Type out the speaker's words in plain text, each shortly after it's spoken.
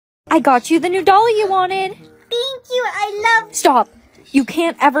I got you the new dolly you wanted. Thank you, I love... Stop. You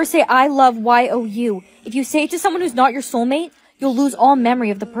can't ever say I love YOU. If you say it to someone who's not your soulmate, you'll lose all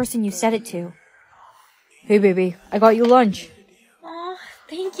memory of the person you said it to. Hey, baby, I got you lunch. Aw,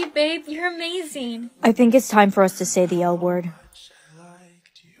 thank you, babe. You're amazing. I think it's time for us to say the L word.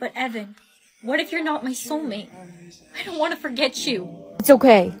 But Evan, what if you're not my soulmate? I don't want to forget you. It's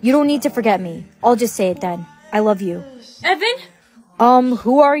okay. You don't need to forget me. I'll just say it then. I love you. Evan?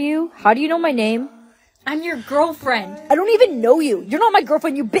 Who are you? How do you know my name? I'm your girlfriend. I don't even know you. You're not my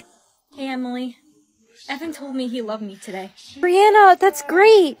girlfriend, you bitch. Hey, Emily. Evan told me he loved me today. Brianna, that's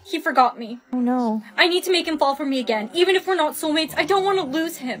great. He forgot me. Oh, no. I need to make him fall for me again. Even if we're not soulmates, I don't want to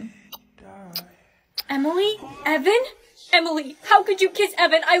lose him. Emily? Evan? Emily, how could you kiss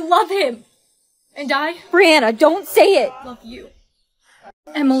Evan? I love him. And I? Brianna, don't say it. Love you.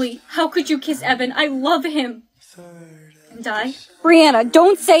 Emily, how could you kiss Evan? I love him. And I? Brianna,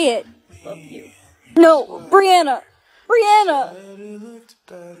 don't say it. Love you. No, Brianna. Brianna.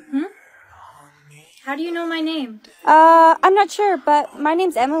 How do you know my name? I'm not sure, but my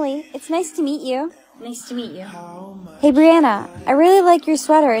name's Emily. It's nice to meet you. Nice to meet you. Hey, Brianna, I really like your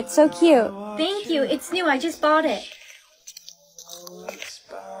sweater. It's so cute. Thank you. It's new. I just bought it.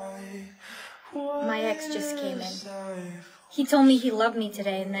 My ex just came in. He told me he loved me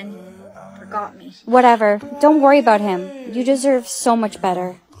today and then forgot me. Whatever. Don't worry about him. You deserve so much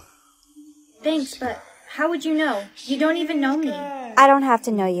better. Thanks, but how would you know? You don't even know me. I don't have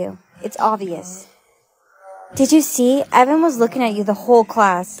to know you. It's obvious. Did you see? Evan was looking at you the whole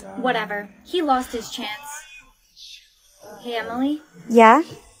class. Whatever. He lost his chance. Hey, Emily? Yeah?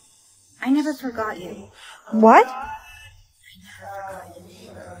 I never forgot you. What?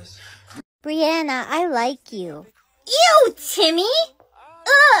 Brianna, I like you. Ew, Timmy!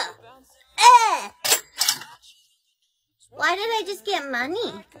 Ugh! Why did I just get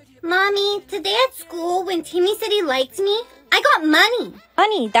money? Mommy, today at school, when Timmy said he liked me, I got money.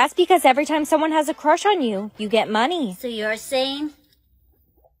 Honey, that's because every time someone has a crush on you, you get money. So you're saying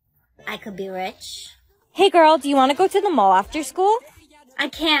I could be rich? Hey girl, do you want to go to the mall after school? I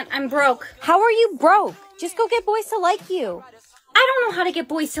can't. I'm broke. How are you broke? Just go get boys to like you. I don't know how to get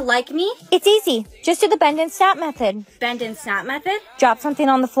boys to like me. It's easy. Just do the bend and snap method. Bend and snap method? Drop something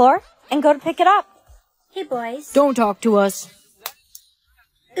on the floor and go to pick it up. Hey, boys. Don't talk to us.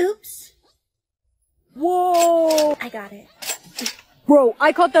 Oops. Whoa! I got it. Bro,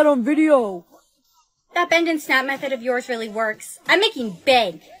 I caught that on video. That bend and snap method of yours really works. I'm making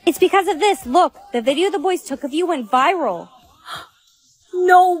bank. It's because of this. Look, the video the boys took of you went viral.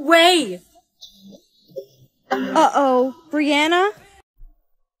 No way! Uh-oh, Brianna?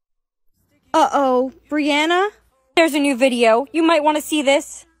 Uh-oh, Brianna? There's a new video. You might want to see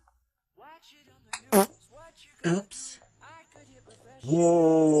this. Oops.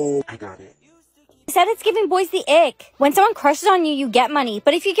 Whoa. I got it. I said it's giving boys the ick. When someone crushes on you, you get money.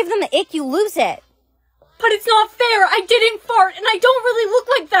 But if you give them the ick, you lose it. But it's not fair. I didn't fart, and I don't really look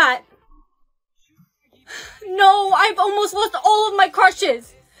like that. No, I've almost lost all of my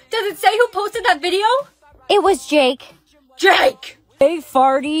crushes. Does it say who posted that video? It was Jake. Jake! Hey,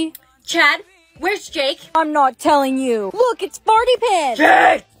 Farty. Chad, where's Jake? I'm not telling you. Look, it's Farty Pin.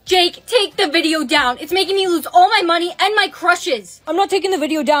 Jake! Jake, take the video down. It's making me lose all my money and my crushes. I'm not taking the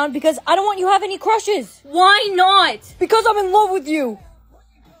video down because I don't want you to have any crushes. Why not? Because I'm in love with you.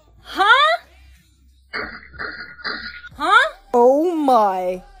 Huh? Huh? Oh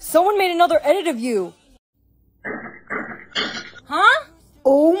my. Someone made another edit of you. Huh?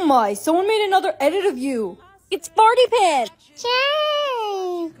 Oh my, someone made another edit of you. It's Farty Pin.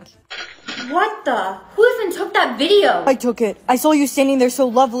 Jake! What the? Who even took that video? I took it. I saw you standing there so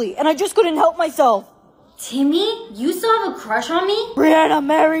lovely, and I just couldn't help myself. Timmy, you still have a crush on me? Brianna,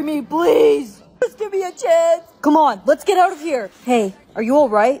 marry me, please. Just give me a chance. Come on, let's get out of here. Hey, are you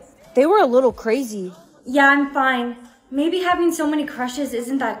alright? They were a little crazy. Yeah, I'm fine. Maybe having so many crushes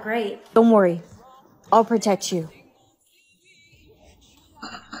isn't that great. Don't worry. I'll protect you.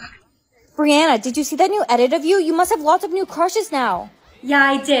 Brianna, did you see that new edit of you? You must have lots of new crushes now. Yeah,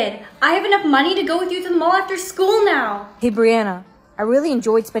 I did. I have enough money to go with you to the mall after school now. Hey, Brianna, I really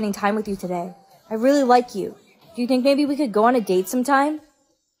enjoyed spending time with you today. I really like you. Do you think maybe we could go on a date sometime?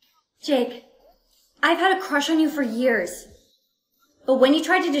 Jake, I've had a crush on you for years. But when you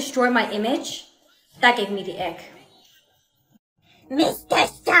tried to destroy my image, that gave me the ick. Mr.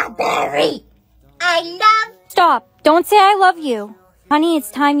 Strawberry! I love... Stop. Don't say I love you. Honey, it's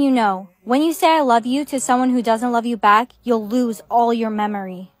time you know. When you say I love you to someone who doesn't love you back, you'll lose all your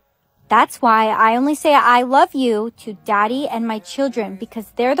memory. That's why I only say I love you to Daddy and my children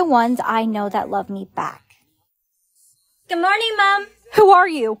because they're the ones I know that love me back. Good morning, Mom. Who are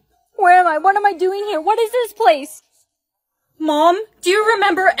you? Where am I? What am I doing here? What is this place? Mom, do you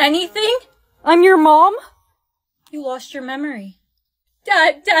remember anything? I'm your mom? You lost your memory.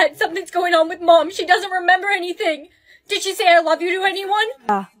 Dad, something's going on with Mom. She doesn't remember anything. Did she say I love you to anyone?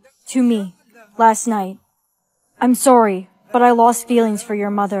 Yeah, to me. Last night. I'm sorry, but I lost feelings for your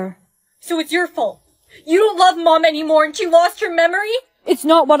mother. So it's your fault. You don't love Mom anymore and she lost her memory? It's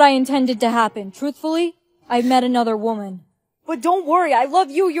not what I intended to happen. Truthfully, I met another woman. But don't worry, I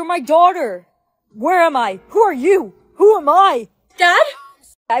love you. You're my daughter. Where am I? Who are you? Who am I? Dad?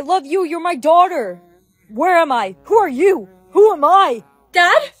 I love you. You're my daughter. Where am I? Who are you? Who am I?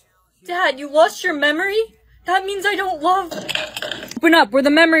 Dad? Dad, you lost your memory? That means I don't love... Open up. We're the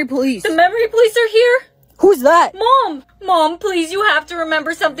memory police. The memory police are here? Who's that? Mom! Mom, please, you have to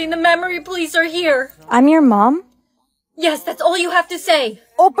remember something. The memory police are here. I'm your mom? Yes, that's all you have to say.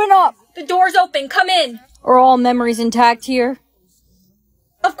 Open up! The door's open. Come in. Are all memories intact here?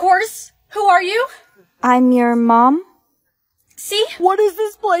 Of course. Who are you? I'm your mom? See? What is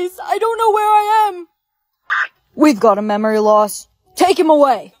this place? I don't know where I am. We've got a memory loss. Take him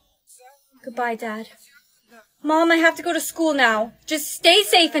away. Goodbye, Dad. Mom, I have to go to school now. Just stay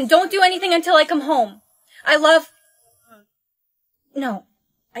safe and don't do anything until I come home. I love... No,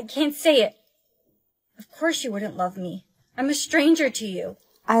 I can't say it. Of course you wouldn't love me. I'm a stranger to you.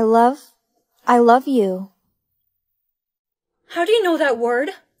 I love you. How do you know that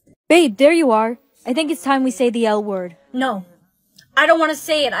word? Babe, there you are. I think it's time we say the L word. No. I don't want to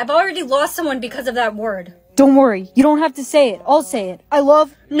say it. I've already lost someone because of that word. Don't worry. You don't have to say it. I'll say it.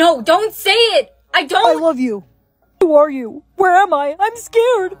 No, don't say it! I love you. Who are you? Where am I? I'm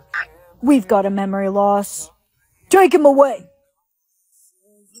scared. We've got a memory loss. Take him away.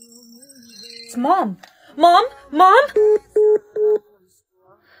 It's Mom. Mom?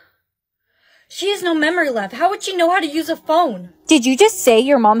 She has no memory left. How would she know how to use a phone? Did you just say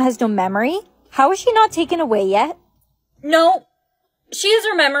your mom has no memory? How is she not taken away yet? No. She has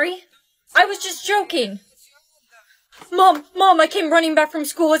her memory. I was just joking. Mom, I came running back from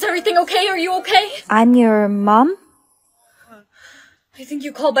school. Is everything okay? Are you okay? I'm your mom? I think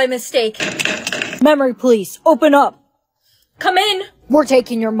you called by mistake. Memory police, open up. Come in. We're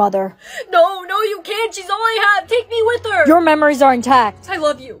taking your mother. No, you can't. She's all I have. Take me with her. Your memories are intact. I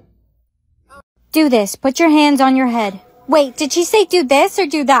love you. Do this. Put your hands on your head. Wait, did she say do this or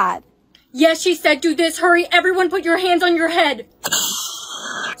do that? Yes, she said do this. Hurry, everyone put your hands on your head.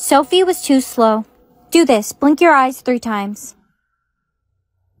 Sophie was too slow. Do this. Blink your eyes 3 times.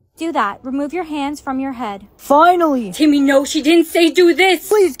 Do that. Remove your hands from your head. Finally! Timmy, no, she didn't say do this.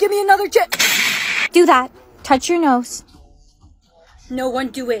 Please, give me another chance. Do that. Touch your nose. No one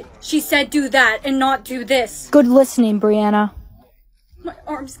do it. She said do that and not do this. Good listening, Brianna. My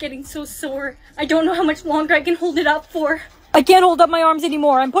arm's getting so sore. I don't know how much longer I can hold it up for. I can't hold up my arms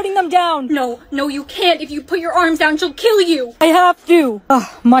anymore. I'm putting them down. No, you can't. If you put your arms down, she'll kill you. I have to.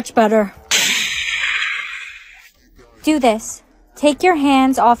 Much better. Do this. Take your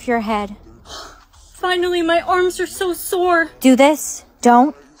hands off your head. Finally, my arms are so sore. Do this.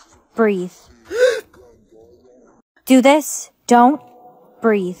 Don't breathe. Do this. Don't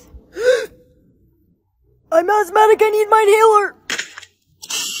breathe. I'm asthmatic. I need my inhaler.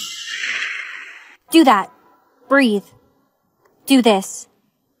 Do that. Breathe. Do this.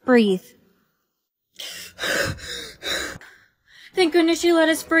 Breathe. Thank goodness she let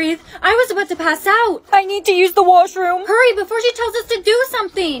us breathe. I was about to pass out. I need to use the washroom. Hurry before she tells us to do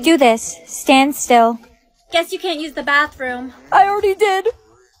something. Do this. Stand still. Guess you can't use the bathroom. I already did.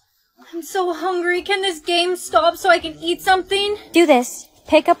 I'm so hungry. Can this game stop so I can eat something? Do this.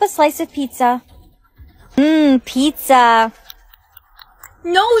 Pick up a slice of pizza. Pizza.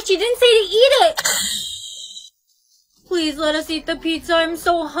 No, she didn't say to eat it. Please let us eat the pizza. I'm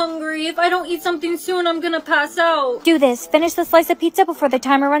so hungry. If I don't eat something soon, I'm gonna pass out. Do this. Finish the slice of pizza before the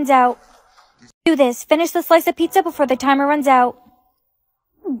timer runs out. Do this. Finish the slice of pizza before the timer runs out.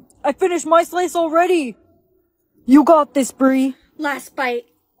 I finished my slice already. You got this, Bree. Last bite.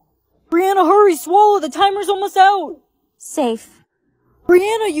 Brianna, hurry. Swallow. The timer's almost out. Safe.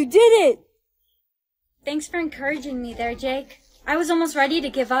 Brianna, you did it. Thanks for encouraging me there, Jake. I was almost ready to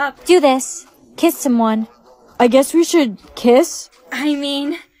give up. Do this. Kiss someone. I guess we should kiss?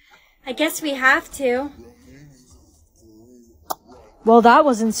 I guess we have to. Well, that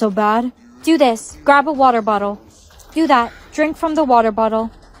wasn't so bad. Do this. Grab a water bottle. Do that. Drink from the water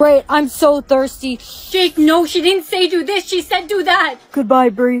bottle. Great, I'm so thirsty. Jake, no, she didn't say do this. She said do that. Goodbye,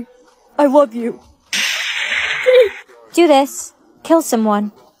 Bree. I love you. Do this. Kill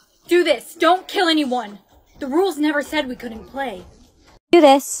someone. Do this. Don't kill anyone. The rules never said we couldn't play. Do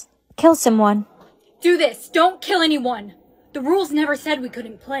this. Kill someone. Do this. Don't kill anyone. The rules never said we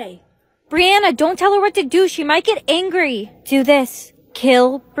couldn't play. Brianna, don't tell her what to do. She might get angry. Do this.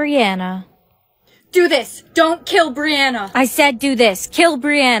 Kill Brianna. Do this. Don't kill Brianna. I said do this. Kill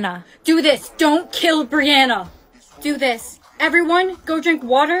Brianna. Do this. Don't kill Brianna. Do this. Everyone, go drink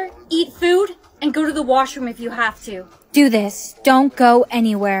water, eat food, and go to the washroom if you have to. Do this. Don't go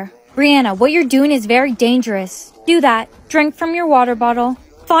anywhere. Brianna, what you're doing is very dangerous. Do that. Drink from your water bottle.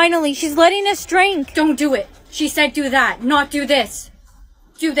 Finally, she's letting us drink. Don't do it. She said do that, not do this.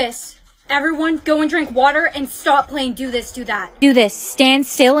 Do this. Everyone, go and drink water and stop playing do this, do that. Do this. Stand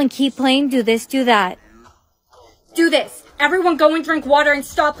still and keep playing do this, do that. Do this. Everyone, go and drink water and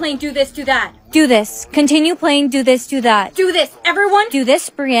stop playing do this, do that. Do this. Continue playing do this, do that. Do this. Everyone. Do this,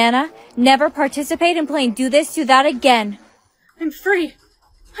 Brianna. Never participate in playing do this, do that again. I'm free.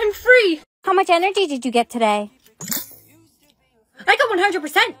 I'm free. How much energy did you get today? I got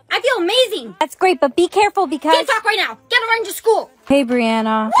 100%. I feel amazing. That's great, but be careful because... Can't talk right now. Get running to school. Hey,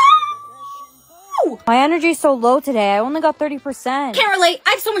 Brianna. Woo! My energy's so low today. I only got 30%. Can't relate.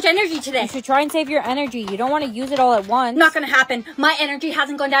 I have so much energy today. You should try and save your energy. You don't want to use it all at once. Not gonna happen. My energy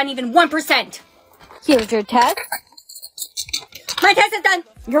hasn't gone down even 1%. Here's your test. My test is done.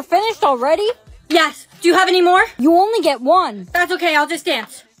 You're finished already? Yes. Do you have any more? You only get one. That's okay. I'll just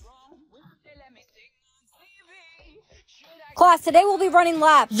dance. Class, today we'll be running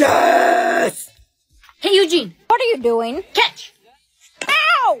laps. Yes! Hey, Eugene. What are you doing? Catch.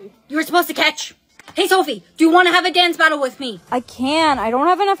 Ow! You were supposed to catch. Hey, Sophie. Do you want to have a dance battle with me? I can't. I don't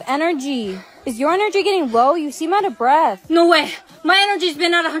have enough energy. Is your energy getting low? You seem out of breath. No way. My energy's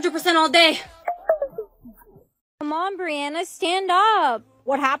been at 100% all day. Come on, Brianna. Stand up.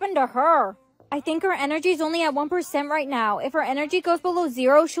 What happened to her? I think her energy's only at 1% right now. If her energy goes below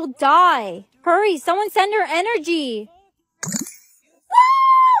 0, she'll die. Hurry, someone send her energy.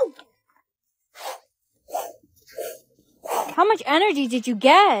 Woo! How much energy did you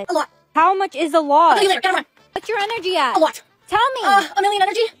get? A lot. How much is a lot? I'll tell you later. Get on. What's your energy at? A lot. Tell me. 1,000,000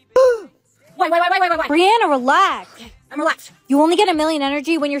 energy. Why? Brianna, relax. Okay, I'm relaxed. You only get 1,000,000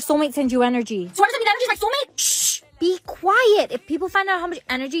 energy when your soulmate sends you energy. So what does that mean? Energy is my soulmate? Shh. Be quiet. If people find out how much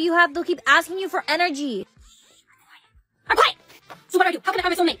energy you have, they'll keep asking you for energy. I'm quiet. So what do I do? How can I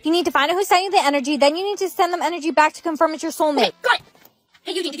find my soulmate? You need to find out who's sending you the energy, then you need to send them energy back to confirm it's your soulmate. Okay, got it.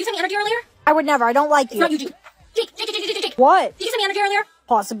 Hey, Eugene, did you send me energy earlier? I would never. I don't like It's you. not Eugene. Jake. What? Did you send me energy earlier?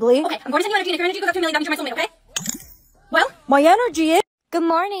 Possibly. Okay, I'm going to send you energy, and if your energy goes up to 1,000,000, that means you're my soulmate, okay? Well? My energy is... Good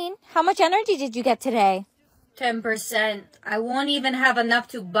morning. How much energy did you get today? 10%. I won't even have enough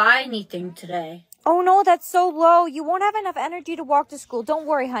to buy anything today. Oh no, that's so low. You won't have enough energy to walk to school. Don't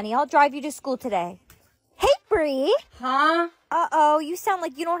worry, honey. I'll drive you to school today. Hey, Bree. Huh? Uh-oh, you sound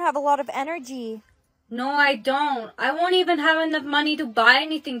like you don't have a lot of energy. No, I don't. I won't even have enough money to buy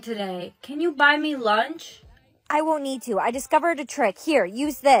anything today. Can you buy me lunch? I won't need to. I discovered a trick. Here,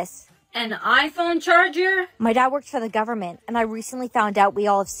 use this. An iPhone charger? My dad works for the government, and I recently found out we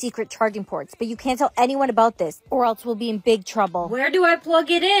all have secret charging ports, but you can't tell anyone about this, or else we'll be in big trouble. Where do I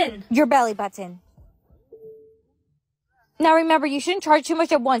plug it in? Your belly button. Now remember, you shouldn't charge too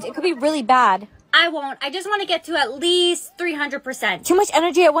much at once. It could be really bad. I won't. I just want to get to at least 300%. Too much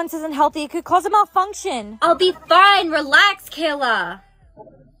energy at once isn't healthy. It could cause a malfunction. I'll be fine. Relax, Kayla.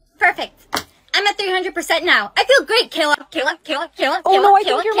 Perfect. I'm at 300% now. I feel great, Kayla. Oh no, I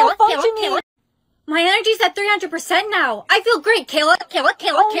think you're malfunctioning. My energy's at 300% now. I feel great, Kayla.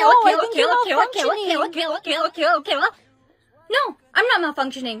 No, I'm not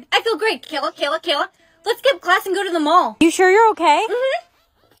malfunctioning. I feel great, Kayla. Let's skip class and go to the mall. You sure you're okay? Mm-hmm.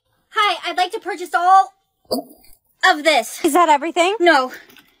 Hi, I'd like to purchase all of this. Is that everything? No.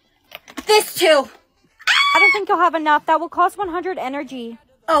 This too. I don't think you'll have enough. That will cost 100 energy.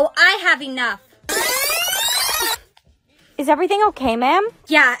 Oh, I have enough. Is everything okay, ma'am?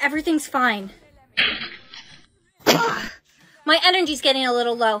 Yeah, everything's fine. My energy's getting a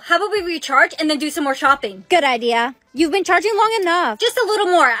little low. How about we recharge and then do some more shopping? Good idea. You've been charging long enough. Just a little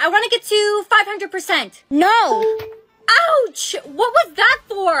more. I want to get to 500%. No! Ouch! What was that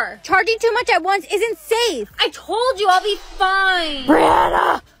for? Charging too much at once isn't safe. I told you I'll be fine.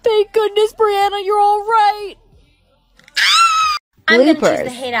 Brianna! Thank goodness, Brianna, you're all right. I'm going to choose the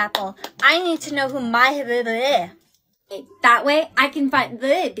hate apple. I need to know who my... That way, I can find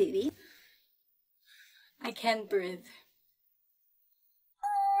the baby. I can breathe.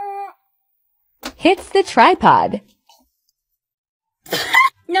 Hits the tripod.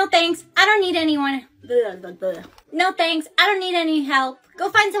 No thanks. I don't need anyone. No thanks. I don't need any help. Go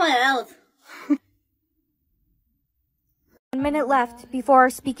find someone else. 1 minute left before our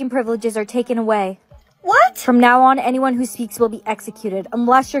speaking privileges are taken away. What? From now on, anyone who speaks will be executed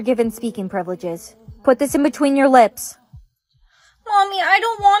unless you're given speaking privileges. Put this in between your lips. Mommy, I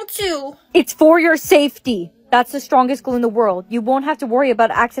don't want to. It's for your safety. That's the strongest glue in the world. You won't have to worry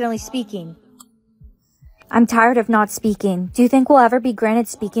about accidentally speaking. I'm tired of not speaking. Do you think we'll ever be granted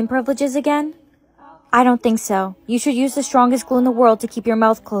speaking privileges again? I don't think so. You should use the strongest glue in the world to keep your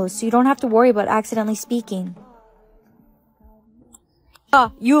mouth closed so you don't have to worry about accidentally speaking.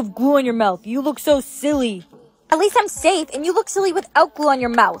 Ah, you have glue on your mouth. You look so silly. At least I'm safe, and you look silly without glue on your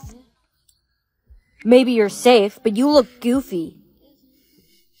mouth. Maybe you're safe, but you look goofy.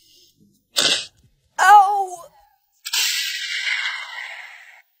 Oh!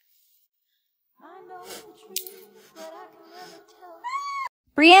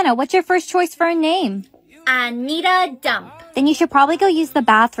 Brianna, what's your first choice for a name? Anita Dump. Then you should probably go use the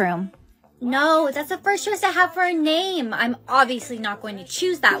bathroom. No, that's the first choice I have for a name. I'm obviously not going to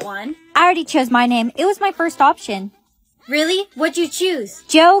choose that one. I already chose my name. It was my first option. Really? What'd you choose?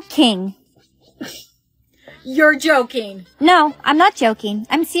 Joe King. You're joking. No, I'm not joking.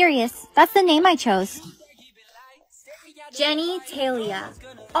 I'm serious. That's the name I chose. Jenny Talia.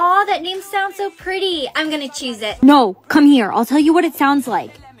 Aw, that name sounds so pretty. I'm gonna choose it. No, come here. I'll tell you what it sounds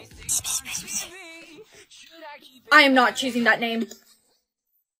like. I am not choosing that name.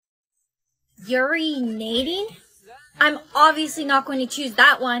 Urinating? I'm obviously not going to choose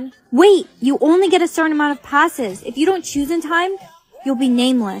that one. Wait, you only get a certain amount of passes. If you don't choose in time, you'll be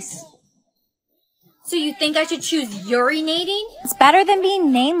nameless. So you think I should choose urinating? It's better than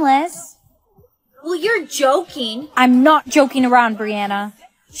being nameless. Well, you're joking. I'm not joking around, Brianna.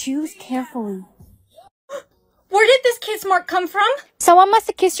 Choose carefully. Where did this kiss mark come from? Someone must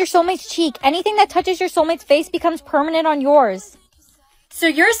have kissed your soulmate's cheek. Anything that touches your soulmate's face becomes permanent on yours. So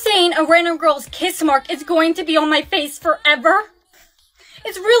you're saying a random girl's kiss mark is going to be on my face forever?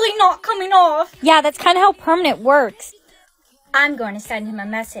 It's really not coming off. Yeah, that's kind of how permanent works. I'm going to send him a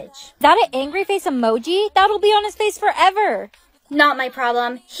message. Is that an angry face emoji? That'll be on his face forever. Not my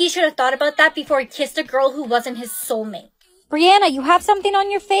problem. He should have thought about that before he kissed a girl who wasn't his soulmate. Brianna, you have something on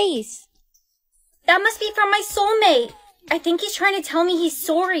your face. That must be from my soulmate. I think he's trying to tell me he's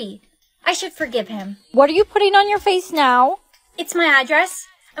sorry. I should forgive him. What are you putting on your face now? It's my address.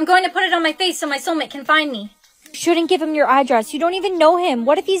 I'm going to put it on my face so my soulmate can find me. You shouldn't give him your address. You don't even know him.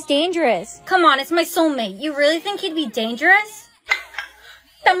 What if he's dangerous? Come on, it's my soulmate. You really think he'd be dangerous?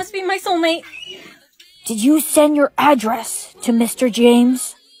 That must be my soulmate. Did you send your address to Mr.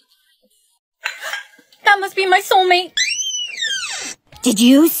 James? That must be my soulmate. Did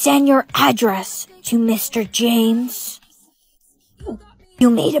you send your address to Mr. James? You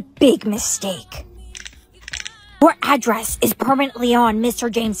made a big mistake. Your address is permanently on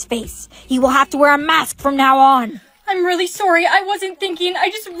Mr. James' face. He will have to wear a mask from now on. I'm really sorry. I wasn't thinking. I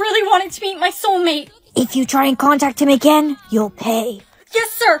just really wanted to meet my soulmate. If you try and contact him again, you'll pay.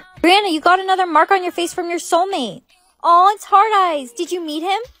 Yes, sir. Brianna, you got another mark on your face from your soulmate. Aw, it's Hard Eyes. Did you meet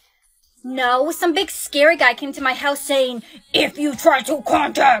him? No, some big scary guy came to my house saying, if you try to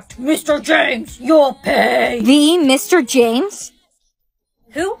contact Mr. James, you'll pay. The Mr. James?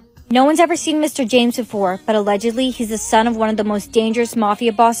 Who? No one's ever seen Mr. James before, but allegedly he's the son of one of the most dangerous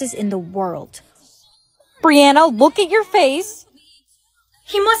mafia bosses in the world. Brianna, look at your face.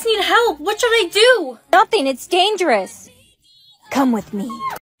 He must need help. What should I do? Nothing, it's dangerous. Come with me.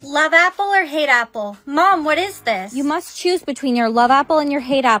 Love apple or hate apple? Mom, what is this? You must choose between your love apple and your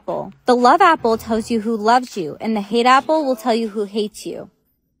hate apple. The love apple tells you who loves you, and the hate apple will tell you who hates you.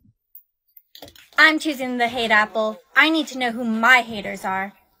 I'm choosing the hate apple. I need to know who my haters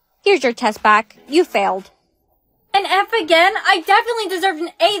are. Here's your test back. You failed. An F again? I definitely deserved an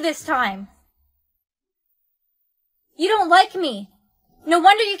A this time. You don't like me. No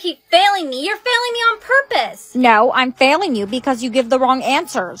wonder you keep failing me. You're failing me on purpose. No, I'm failing you because you give the wrong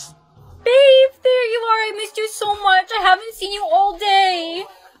answers. Babe, there you are. I missed you so much. I haven't seen you all day.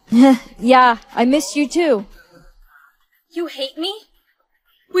 Yeah, I missed you too. You hate me?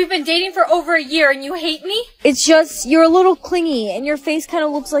 We've been dating for over a year and you hate me? It's just, you're a little clingy and your face kind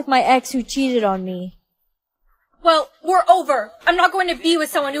of looks like my ex who cheated on me. Well, we're over. I'm not going to be with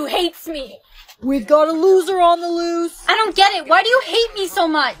someone who hates me. We've got a loser on the loose. I don't get it. Why do you hate me so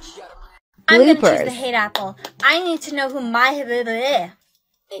much? I'm going to choose the hate apple. I need to know who my...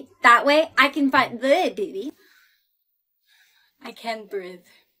 That way, I can find... baby. I can breathe.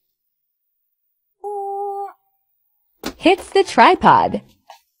 Hits the tripod.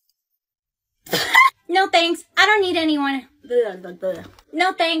 No thanks. I don't need anyone.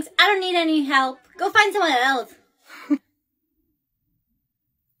 No thanks. I don't need any help. Go find someone else.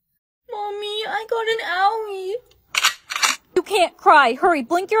 Mommy, I got an owie. You can't cry. Hurry,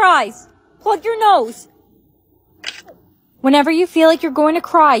 blink your eyes. Plug your nose. Whenever you feel like you're going to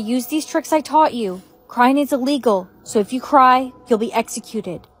cry, use these tricks I taught you. Crying is illegal, so if you cry, you'll be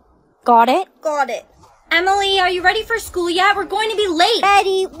executed. Got it? Got it. Emily, are you ready for school yet? We're going to be late.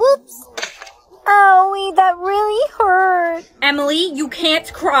 Ready. Whoops. Owie, that really hurt. Emily, you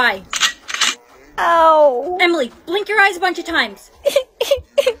can't cry. Ow. Emily, blink your eyes a bunch of times.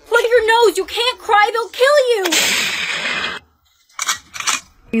 Plug your nose. You can't cry. They'll kill you.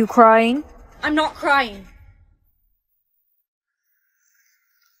 Are you crying? I'm not crying.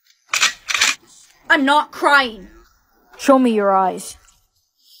 I'm not crying. Show me your eyes.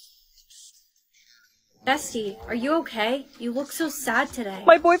 Bestie, are you okay? You look so sad today.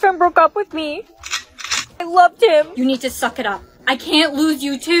 My boyfriend broke up with me. I loved him. You need to suck it up. I can't lose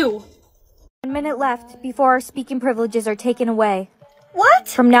you too. 1 minute left before our speaking privileges are taken away. What?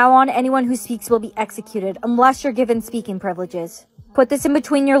 From now on, anyone who speaks will be executed unless you're given speaking privileges. Put this in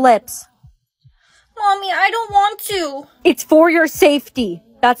between your lips. Mommy, I don't want to. It's for your safety.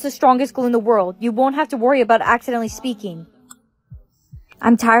 That's the strongest glue in the world. You won't have to worry about accidentally speaking.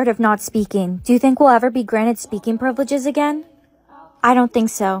 I'm tired of not speaking. Do you think we'll ever be granted speaking privileges again? I don't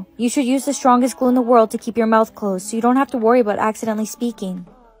think so. You should use the strongest glue in the world to keep your mouth closed so you don't have to worry about accidentally speaking.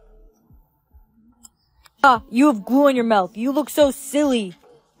 Ah, you have glue on your mouth. You look so silly.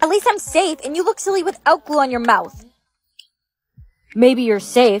 At least I'm safe, and you look silly without glue on your mouth. Maybe you're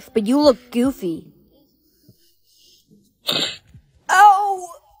safe, but you look goofy. Oh!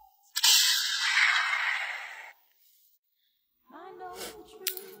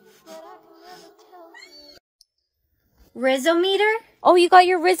 Rizzometer? Oh, you got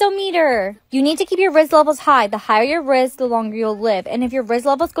your Rizzometer. You need to keep your Riz levels high. The higher your Riz, the longer you'll live. And if your Riz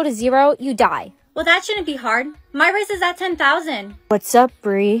levels go to 0, you die. Well, that shouldn't be hard. My Riz is at 10,000. What's up,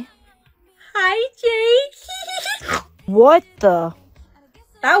 Bree? Hi, Jake. What the?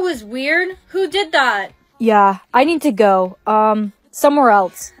 That was weird. Who did that? Yeah, I need to go. Somewhere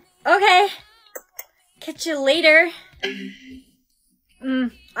else. Okay. Catch you later.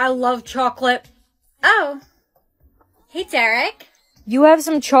 I love chocolate. Oh. Hey, Derek. You have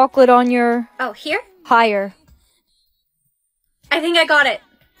some chocolate on your... Oh, here? Higher. I think I got it.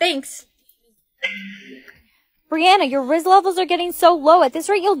 Thanks. Brianna, your Riz levels are getting so low. At this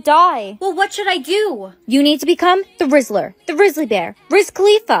rate, you'll die. Well, what should I do? You need to become the Rizzler, the Rizzly Bear, Riz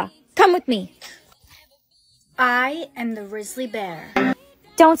Khalifa. Come with me. I am the Rizzly Bear.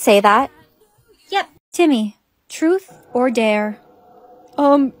 Don't say that. Yep. Timmy, truth or dare?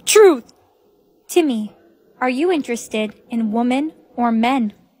 Truth. Timmy, are you interested in women or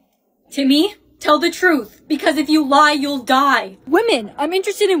men? Timmy, tell the truth, because if you lie, you'll die. Women. I'm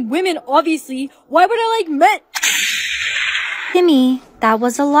interested in women, obviously. Why would I like men? Timmy, that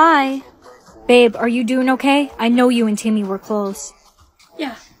was a lie. Babe, are you doing okay? I know you and Timmy were close.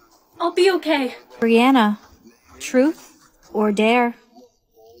 Yeah, I'll be okay. Brianna, truth or dare?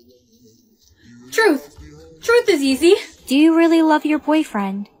 Truth. Truth is easy. Do you really love your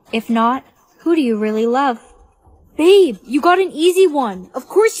boyfriend? If not, who do you really love? Babe, you got an easy one. Of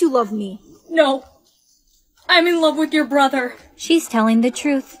course you love me. No. I'm in love with your brother. She's telling the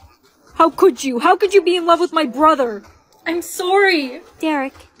truth. How could you? How could you be in love with my brother? I'm sorry.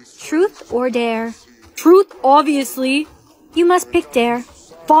 Derek, truth or dare? Truth, obviously. You must pick dare.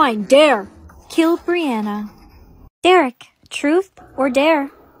 Fine, dare. Kill Brianna. Derek, truth or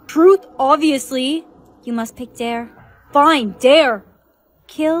dare? Truth, obviously. You must pick dare. Fine, dare.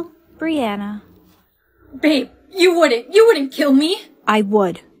 Kill Brianna. Babe, you wouldn't kill me. I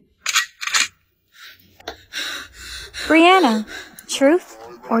would. Brianna, truth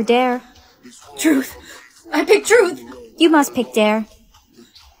or dare? Truth. I pick truth. You must pick dare.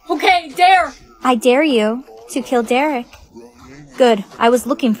 Okay, dare. I dare you to kill Derek. Good, I was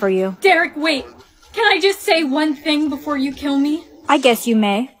looking for you. Derek, wait. Can I just say one thing before you kill me? I guess you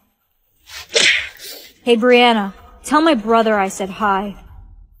may. Hey, Brianna, tell my brother I said hi.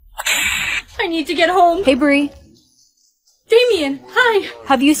 I need to get home. Hey, Bri. Damien, hi.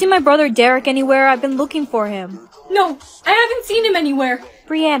 Have you seen my brother Derek anywhere? I've been looking for him. No, I haven't seen him anywhere.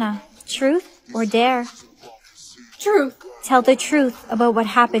 Brianna, truth or dare? Truth. Tell the truth about what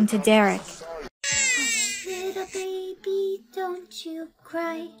happened to Derek. Little baby, don't you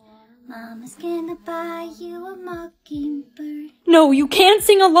cry. Mama's gonna buy you a mockingbird. No, you can't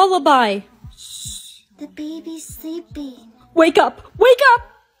sing a lullaby. Shh, the baby's sleeping. Wake up! Wake up!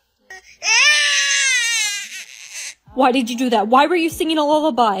 Why did you do that? Why were you singing a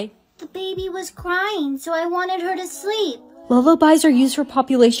lullaby? The baby was crying, so I wanted her to sleep. Lullabies are used for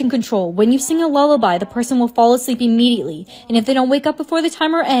population control. When you sing a lullaby, the person will fall asleep immediately, and if they don't wake up before the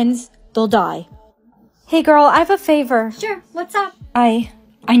timer ends, they'll die. Hey girl, I have a favor. Sure, what's up? I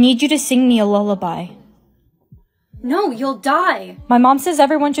need you to sing me a lullaby. No, you'll die. My mom says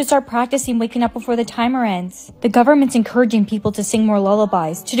everyone should start practicing waking up before the timer ends. The government's encouraging people to sing more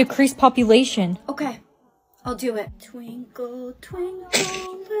lullabies to decrease population. Okay, I'll do it. Twinkle,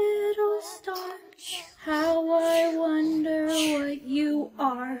 twinkle, little star, how I wonder what you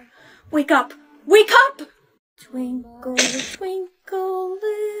are. Wake up! Wake up! Twinkle, twinkle,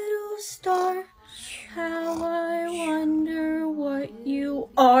 little star, how I wonder what you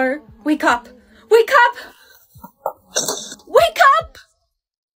are. Wake up! Wake up! Wake up!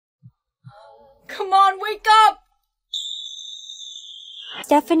 Come on, wake up!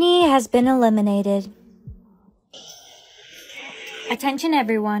 Stephanie has been eliminated. Attention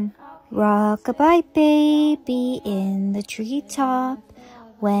everyone. Rock-a-bye baby in the treetop.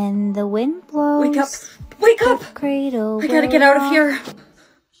 When the wind blows. Wake up! Wake up! Cradle. I gotta get out of here.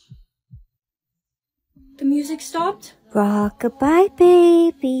 The music stopped? Rock-a-bye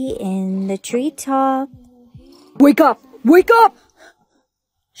baby in the treetop. Wake up! Wake up!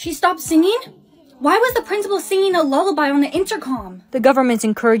 She stopped singing? Why was the principal singing a lullaby on the intercom? The government's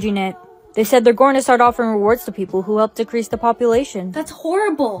encouraging it. They said they're going to start offering rewards to people who help decrease the population. That's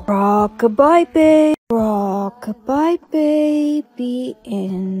horrible. Rock-a-bye baby, rock-a-bye baby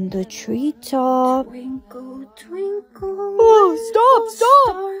in the treetop. Twinkle, twinkle. Oh, stop!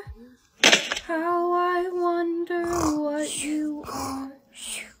 How I wonder what you are.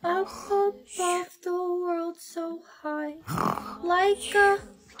 Up above the world so high. Like a... I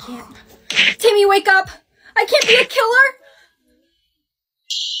can't. Timmy, wake up! I can't be a killer!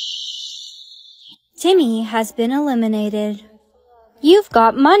 Timmy has been eliminated. You've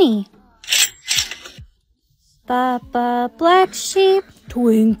got money. Ba-ba, black sheep.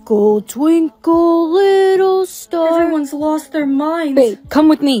 Twinkle, twinkle, little star. Everyone's lost their minds. Babe, come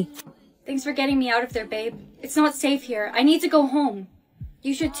with me. Thanks for getting me out of there, babe. It's not safe here. I need to go home.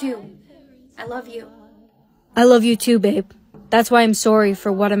 You should too. I love you. I love you too, babe. That's why I'm sorry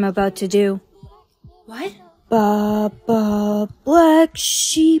for what I'm about to do. What? Ba-ba, black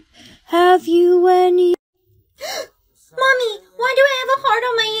sheep, have you any... Mommy, why do I have a heart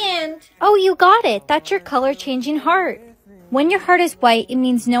on my hand? Oh, you got it. That's your color-changing heart. When your heart is white, it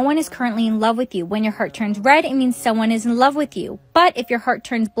means no one is currently in love with you. When your heart turns red, it means someone is in love with you. But if your heart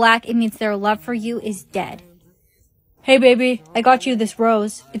turns black, it means their love for you is dead. Hey, baby, I got you this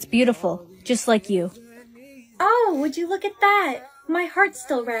rose. It's beautiful, just like you. Oh, would you look at that? My heart's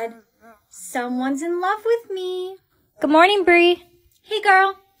still red. Someone's in love with me. Good morning, Bree. Hey,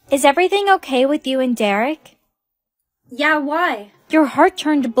 girl. Is everything okay with you and Derek? Yeah, why? Your heart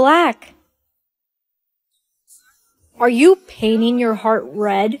turned black. Are you painting your heart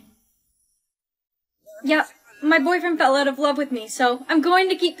red? Yeah, my boyfriend fell out of love with me, so I'm going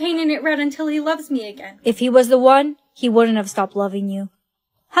to keep painting it red until he loves me again. If he was the one, he wouldn't have stopped loving you.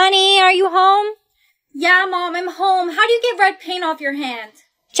 Honey, are you home? Yeah, Mom, I'm home. How do you get red paint off your hand?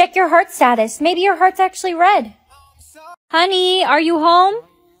 Check your heart status. Maybe your heart's actually red. Honey, are you home?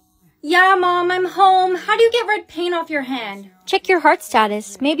 Yeah, Mom, I'm home. How do you get red paint off your hand? Check your heart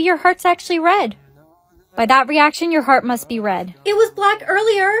status. Maybe your heart's actually red. By that reaction, your heart must be red. It was black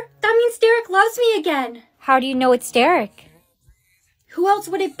earlier. That means Derek loves me again. How do you know it's Derek? Who else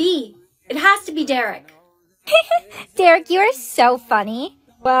would it be? It has to be Derek. Derek, you are so funny.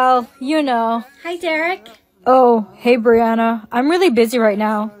 Well, you know. Hi, Derek. Oh, hey, Brianna. I'm really busy right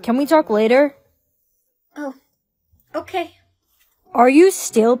now. Can we talk later? Oh, okay. Are you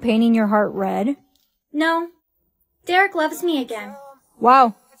still painting your heart red? No. Derek loves me again.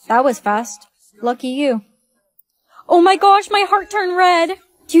 Wow, that was fast. Lucky you. Oh my gosh, my heart turned red.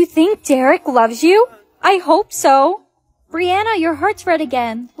 Do you think Derek loves you? I hope so. Brianna, your heart's red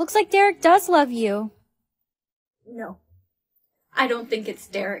again. Looks like Derek does love you. No. I don't think it's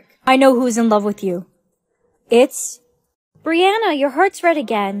Derek. I know who's in love with you. It's... Brianna, your heart's red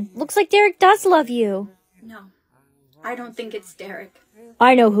again. Looks like Derek does love you. No. I don't think it's Derek.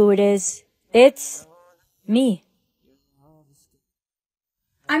 I know who it is. It's... me.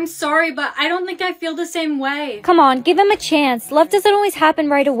 I'm sorry, but I don't think I feel the same way. Come on, give him a chance. Love doesn't always happen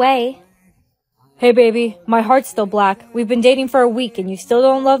right away. Hey, baby, my heart's still black. We've been dating for a week and you still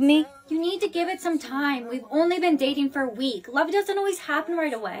don't love me? You need to give it some time. We've only been dating for a week. Love doesn't always happen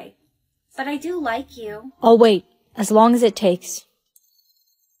right away. But I do like you. I'll wait, as long as it takes.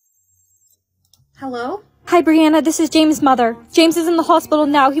 Hello? Hi, Brianna, this is James' mother. James is in the hospital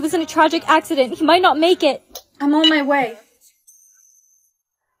now. He was in a tragic accident. He might not make it. I'm on my way.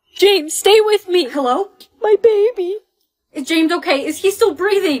 James, stay with me. Hello? My baby. Is James okay? Is he still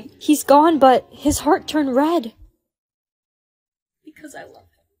breathing? He's gone, but his heart turned red. Because I love him.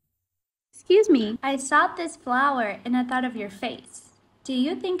 Excuse me, I saw this flower and I thought of your face. Do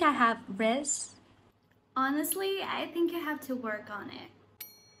you think I have wrists? Honestly, I think I have to work on it.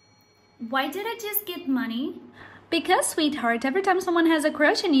 Why did I just get money? Because, sweetheart, every time someone has a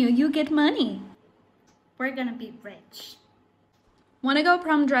crush on you, you get money. We're gonna be rich. Wanna go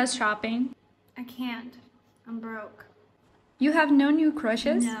prom dress shopping? I can't. I'm broke. You have no new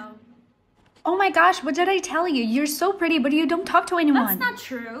crushes? No. Oh my gosh, what did I tell you? You're so pretty, but you don't talk to anyone. That's not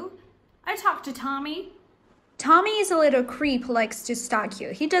true. I talked to Tommy. Tommy is a little creep who likes to stalk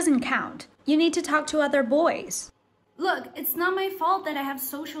you. He doesn't count. You need to talk to other boys. Look, it's not my fault that I have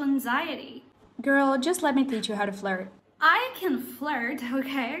social anxiety. Girl, just let me teach you how to flirt. I can flirt,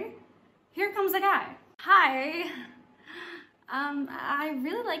 okay? Here comes a guy. Hi. I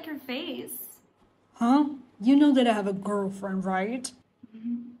really like your face. Huh? You know that I have a girlfriend, right?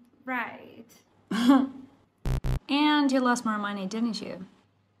 Right. And you lost more money, didn't you?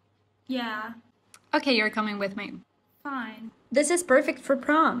 Yeah, Okay, you're coming with me. fine. This is perfect for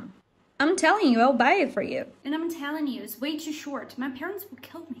prom. I'm telling you, I'll buy it for you. And I'm telling you, it's way too short. My parents will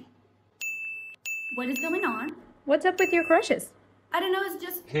kill me. What is going on? What's up with your crushes? I don't know, it's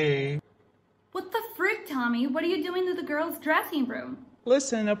just... Hey. What the frick, Tommy? What are you doing to the girls' dressing room?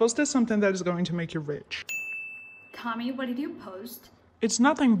 Listen, I posted something that is going to make you rich. Tommy, what did you post? It's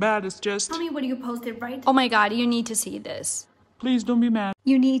nothing bad, it's just... Tell me what you posted, right? Oh my god, you need to see this. Please don't be mad.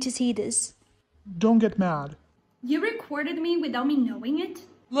 You need to see this. Don't get mad. You recorded me without me knowing it?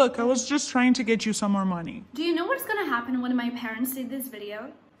 Look, I was just trying to get you some more money. Do you know what's gonna happen when my parents see this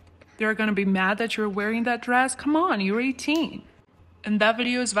video? They're gonna be mad that you're wearing that dress? Come on, you're 18. And that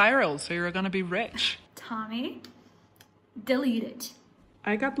video is viral, so you're gonna be rich. Tommy, delete it.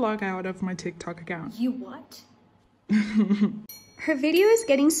 I got logged out of my TikTok account. You what? Her video is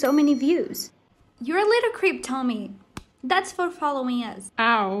getting so many views. You're a little creep, Tommy. That's for following us.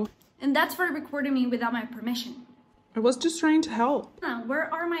 Ow. And that's for recording me without my permission. I was just trying to help. Now,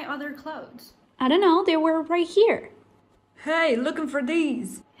 where are my other clothes? I don't know, they were right here. Hey, looking for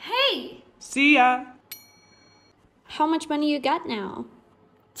these. Hey! See ya. How much money you got now?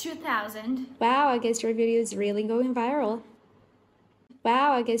 2,000. Wow, I guess your video is really going viral.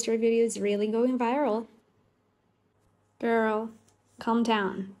 Wow, I guess your video is really going viral. Girl, calm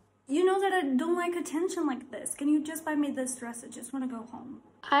down. You know that I don't like attention like this. Can you just buy me this dress? I just want to go home.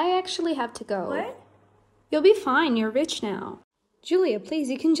 I actually have to go. What? You'll be fine, you're rich now. Julia, please,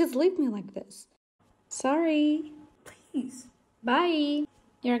 you can just leave me like this. Sorry. Please. Bye.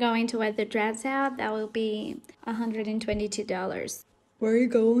 You're going to wear the dress out? That will be $122. Where are you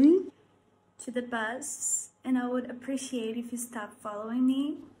going? To the bus. And I would appreciate if you stop following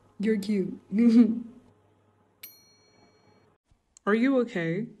me. You're cute. Are you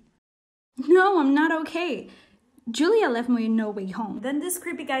okay? No, I'm not okay. Julia left me with no way home. Then this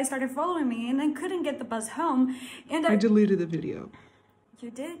creepy guy started following me and I couldn't get the bus home. And I deleted the video.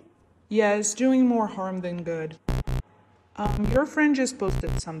 You did? Yeah, it's doing more harm than good. Your friend just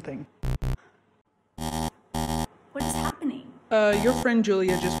posted something. What is happening? Your friend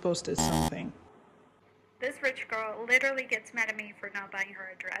Julia just posted something. This rich girl literally gets mad at me for not buying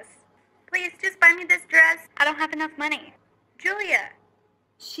her a dress. Please, just buy me this dress. I don't have enough money. Julia!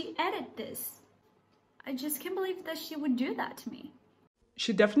 She edited this. I just can't believe that she would do that to me.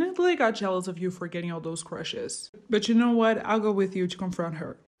 She definitely got jealous of you for getting all those crushes. But you know what? I'll go with you to confront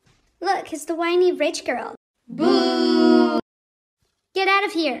her. Look, it's the whiny rich girl. Boo! Get out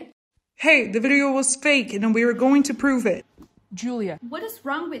of here. Hey, the video was fake and we were going to prove it. Julia. What is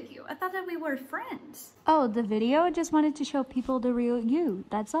wrong with you? I thought that we were friends. Oh, the video? I just wanted to show people the real you,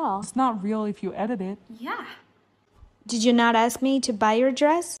 that's all. It's not real if you edit it. Yeah. Did you not ask me to buy your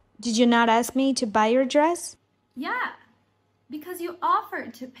dress? Did you not ask me to buy your dress? Yeah. Because you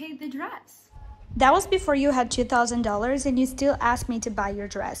offered to pay the dress. That was before you had $2,000 and you still asked me to buy your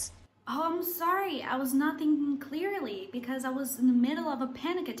dress. Oh, I'm sorry. I was not thinking clearly because I was in the middle of a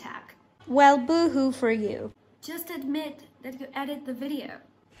panic attack. Well, boo-hoo for you. Just admit that you edited the video.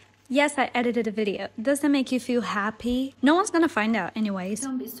 Yes, I edited a video. Does that make you feel happy? No one's gonna find out anyways.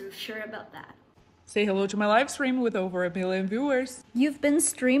 Don't be so sure about that. Say hello to my live stream with over 1 million viewers. You've been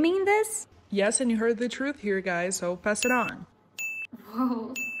streaming this? Yes, and you heard the truth here, guys, so pass it on.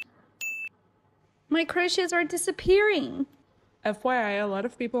 Whoa. My crushes are disappearing. FYI, a lot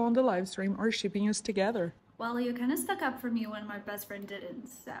of people on the live stream are shipping us together. Well, you kind of stuck up for me when my best friend didn't,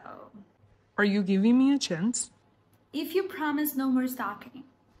 so... Are you giving me a chance? If you promise no more stalking.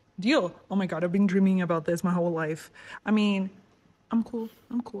 Deal. Oh my god, I've been dreaming about this my whole life. I mean, I'm cool.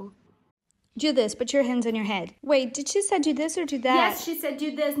 Do this, put your hands on your head. Wait, did she say do this or do that? Yes, she said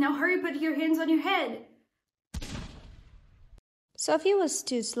do this. Now hurry, put your hands on your head. Sophie was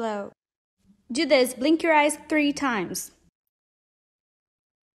too slow. Do this, blink your eyes 3 times.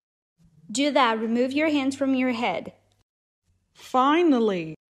 Do that. Remove your hands from your head.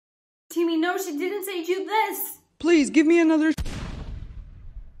 Finally. Timmy, no, she didn't say do this. Please, give me another...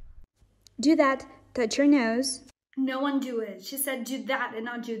 Do that. Touch your nose. No one do it. She said do that and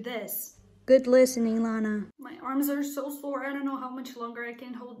not do this. Good listening, Lana. My arms are so sore. I don't know how much longer I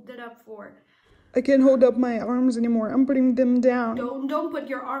can hold it up for. I can't hold up my arms anymore. I'm putting them down. Don't put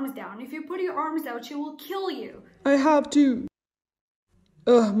your arms down. If you put your arms down, she will kill you. I have to.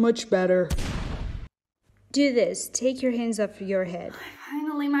 Ugh, much better. Do this. Take your hands off your head.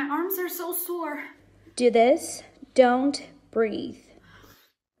 Finally, my arms are so sore. Do this. Don't breathe.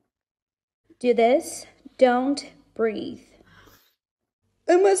 Do this. Don't breathe.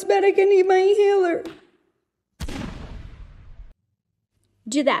 I must bet I can need my inhaler.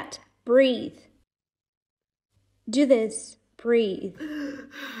 Do that. Breathe. Do this. Breathe.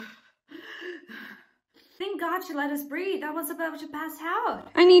 Thank God she let us breathe. I was about to pass out.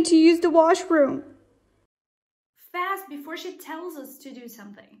 I need to use the washroom. Fast before she tells us to do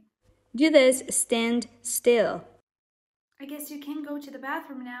something. Do this. Stand still. I guess you can go to the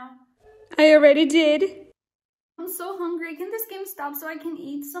bathroom now. I already did. I'm so hungry. Can this game stop so I can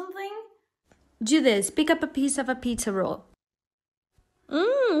eat something? Do this. Pick up a piece of a pizza roll.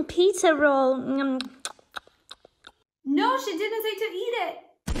 Pizza roll. No, she didn't say to eat it.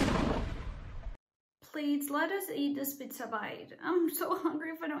 Please, let us eat this pizza bite. I'm so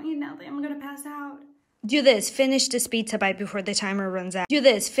hungry. If I don't eat nothing, I'm gonna pass out. Do this. Finish this pizza bite before the timer runs out. Do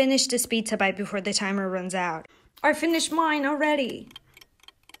this. Finish this pizza bite before the timer runs out. I finished mine already.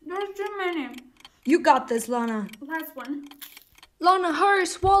 There's too many. You got this, Lana. Last one. Lana, hurry,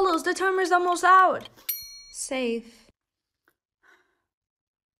 swallows. The timer's almost out. Safe.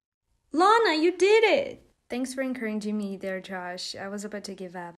 Lana, you did it. Thanks for encouraging me there, Josh. I was about to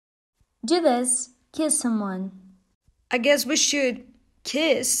give up. Do this. Kiss someone. I guess we should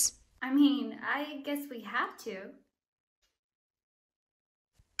kiss. I mean, I guess we have to.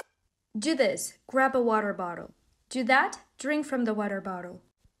 Do this. Grab a water bottle. Do that. Drink from the water bottle.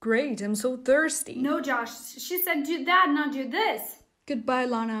 Great, I'm so thirsty. No, Josh. She said do that, not do this. Goodbye,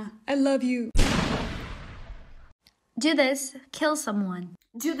 Lana. I love you. Do this. Kill someone.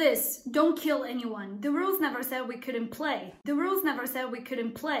 Do this. Don't kill anyone. The rules never said we couldn't play. The rules never said we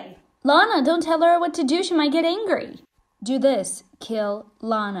couldn't play. Lana, don't tell her what to do. She might get angry. Do this. Kill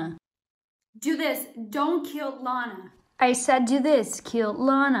Lana. Do this. Don't kill Lana. I said do this. Kill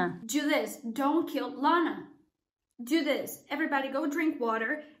Lana. Do this. Don't kill Lana. Do this. Everybody go drink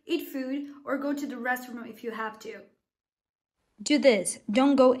water, eat food, or go to the restroom if you have to. Do this.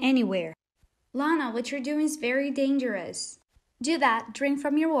 Don't go anywhere. Lana, what you're doing is very dangerous. Do that. Drink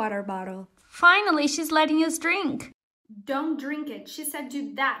from your water bottle. Finally, she's letting us drink. Don't drink it. She said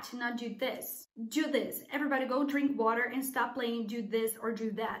do that, not do this. Do this. Everybody go drink water and stop playing do this or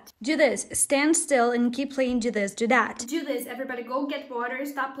do that. Do this. Stand still and keep playing do this, do that. Do this. Everybody go get water and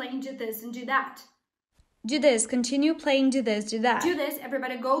stop playing do this and do that. Do this. Continue playing do this, do that. Do this.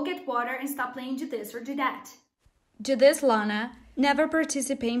 Everybody go get water and stop playing do this or do that. Do this, Lana. Never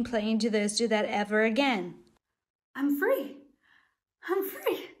participate in playing do this, do that ever again. I'm free. I'm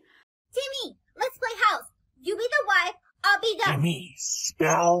free. Timmy, let's play house. You be the wife, I'll be the... Timmy,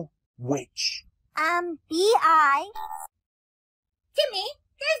 spell witch. B-I... Timmy,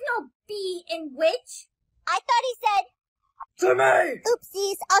 there's no B in witch. I thought he said... Timmy!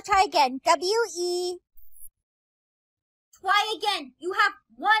 Oopsies, I'll try again. W-E... Try again. You have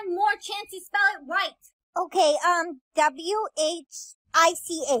one more chance to spell it right. Okay, W-H-I-C-H.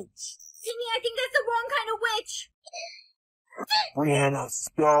 Timmy, I think that's the wrong kind of witch. Brianna,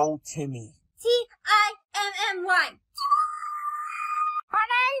 spell Timmy. T-I-M-M-Y.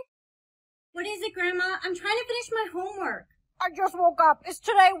 Honey? What is it, Grandma? I'm trying to finish my homework. I just woke up. Is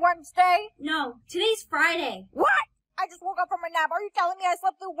today Wednesday? No, today's Friday. What? I just woke up from a nap. Are you telling me I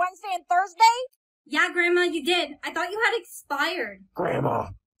slept through Wednesday and Thursday? Yeah, Grandma, you did. I thought you had expired. Grandma,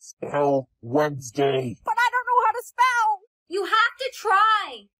 spell Wednesday. But I don't know how to spell. You have to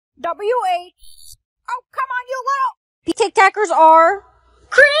try. W-H. Oh, come on, you little... Tic-tackers are...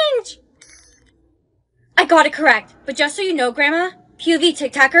 Cringe! I got it correct, but just so you know, Grandma, POV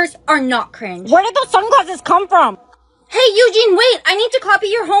tic-tackers are not cringe. Where did those sunglasses come from? Hey, Eugene, wait! I need to copy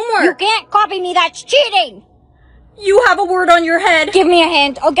your homework! You can't copy me, that's cheating! You have a word on your head! Give me a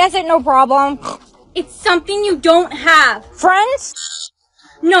hint, I'll guess it, no problem. It's something you don't have. Friends?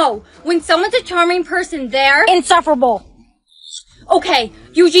 No, when someone's a charming person, they're... insufferable. Okay,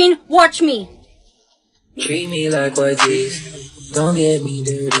 Eugene, watch me. Treat me like what is. Don't get me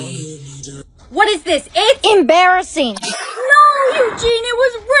dirty. What is this? It's... embarrassing. No, Eugene, it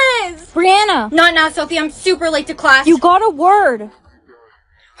was Riz! Brianna. Not now, Sophie. I'm super late to class. You got a word.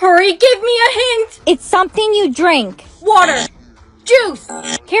 Hurry, give me a hint! It's something you drink. Water! Juice!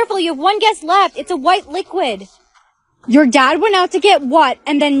 Careful, you have one guess left. It's a white liquid. Your dad went out to get what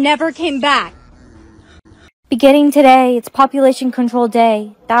and then never came back? Beginning today, it's population control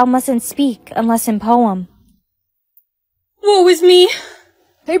day. Thou mustn't speak unless in poem. Woe is me!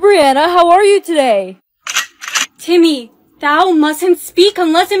 Hey Brianna, how are you today? Timmy, thou mustn't speak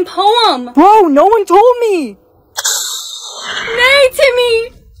unless in poem! Bro, no one told me! Nay,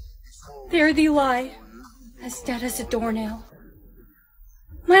 Timmy! There thee lie, as dead as a doornail.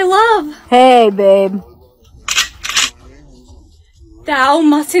 My love! Hey, babe. Thou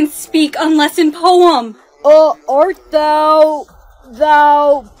mustn't speak unless in poem! Art thou,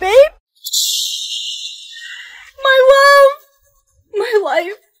 babe? My love! My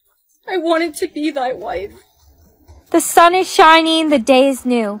life! I wanted to be thy wife. The sun is shining, the day is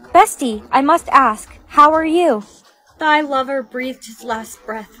new. Bestie, I must ask, how are you? Thy lover breathed his last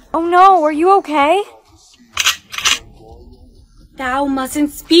breath. Oh no, are you okay? Thou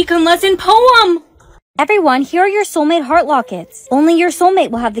mustn't speak unless in poem! Everyone, here are your soulmate heart lockets. Only your soulmate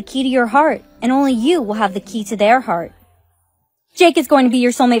will have the key to your heart, and only you will have the key to their heart. Jake is going to be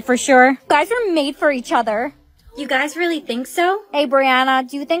your soulmate for sure. You guys are made for each other. You guys really think so? Hey, Brianna,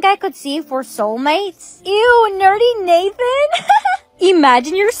 do you think I could see if we're soulmates? Ew, Nerdy Nathan?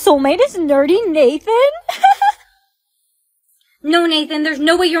 Imagine your soulmate is Nerdy Nathan? No, Nathan, there's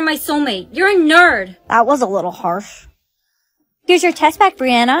no way you're my soulmate. You're a nerd. That was a little harsh. Here's your test back,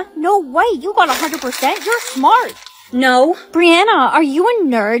 Brianna. No way, you got 100%. You're smart. No. Brianna, are you a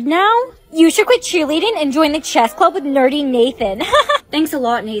nerd now? You should quit cheerleading and join the chess club with Nerdy Nathan. Thanks a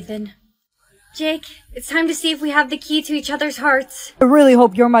lot, Nathan. Jake, it's time to see if we have the key to each other's hearts. I really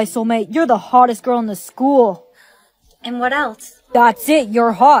hope you're my soulmate. You're the hottest girl in the school. And what else? That's it,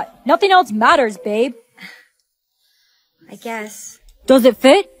 you're hot. Nothing else matters, babe. I guess. Does it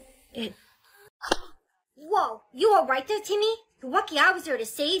fit? Whoa, you alright there, Timmy? You're lucky I was there to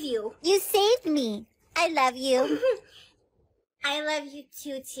save you. You saved me. I love you. I love you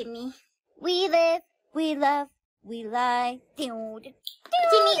too, Timmy. We live, we love, we lie.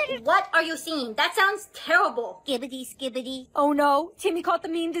 Timmy, what are you singing? That sounds terrible. Skibbity, skibbity. Oh no, Timmy caught the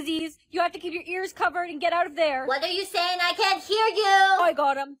meme disease. You have to keep your ears covered and get out of there. What are you saying? I can't hear you. I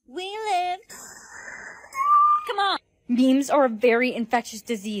got him. We live. Come on. Memes are a very infectious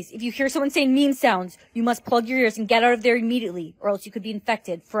disease. If you hear someone saying meme sounds, you must plug your ears and get out of there immediately, or else you could be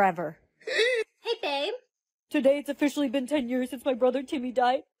infected forever. Hey, babe. Today it's officially been 10 years since my brother Timmy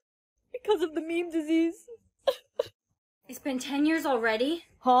died. Because of the meme disease. It's been 10 years already?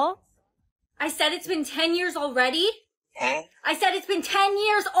 Huh? I said it's been 10 years already? Huh? I said it's been 10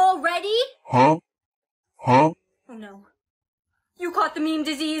 years already? Huh? Oh no. You caught the meme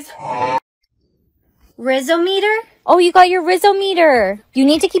disease. Rizzometer? Oh, you got your Rizzometer. You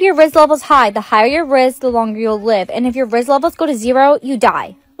need to keep your Riz levels high. The higher your Riz, the longer you'll live. And if your Riz levels go to 0, you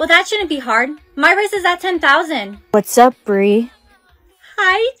die. Well, that shouldn't be hard. My Riz is at 10,000. What's up, Bree?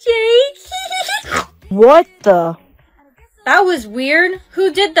 Hi, Jake. What the? That was weird.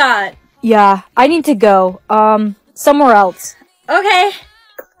 Who did that? Yeah, I need to go. Somewhere else. Okay.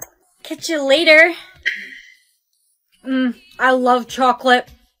 Catch you later. I love chocolate.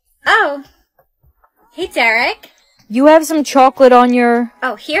 Oh. Hey, Derek. You have some chocolate on your...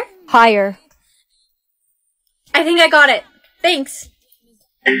 Oh, here? Higher. I think I got it. Thanks.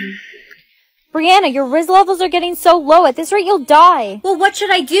 Brianna, your Riz levels are getting so low. At this rate, you'll die. Well, what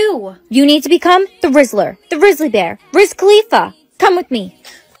should I do? You need to become the Rizzler, the Rizzly Bear, Riz Khalifa. Come with me.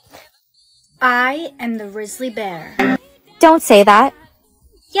 I am the Rizzly Bear. Don't say that.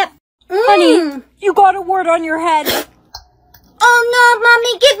 Yep. Honey, you got a word on your head. Oh no,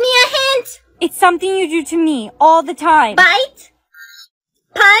 Mommy, give me a hint. It's something you do to me all the time. Bite?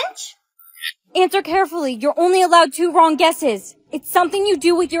 Punch? Answer carefully. You're only allowed 2 wrong guesses. It's something you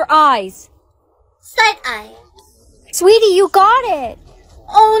do with your eyes. Side eye. Sweetie, you got it.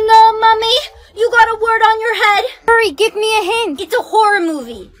 Oh no, Mommy, you got a word on your head. Hurry, give me a hint. It's a horror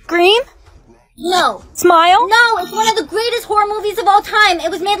movie. Scream? No. Smile? No, it's one of the greatest horror movies of all time. It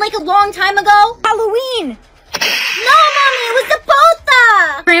was made like a long time ago. Halloween. No, Mommy, it was the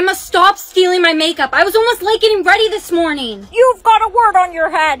Botha! Grandma, stop stealing my makeup. I was almost late getting ready this morning. You've got a word on your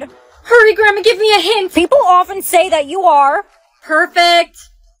head. Hurry, Grandma, give me a hint. People often say that you are... Perfect.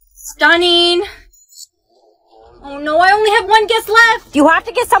 Stunning. Oh no, I only have 1 guess left. You have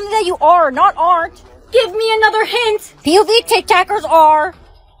to get something that you are, not aren't. Give me another hint. POV tic-tackers are...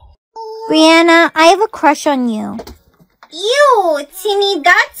 Brianna, I have a crush on you. Ew, Timmy,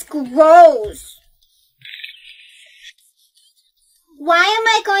 that's gross. Why am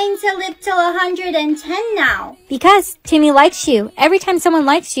I going to live till 110 now? Because Timmy likes you. Every time someone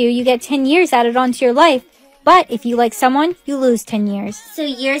likes you, you get 10 years added onto your life. But if you like someone, you lose 10 years. So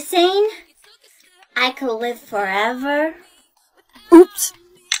you're saying I could live forever? Oops.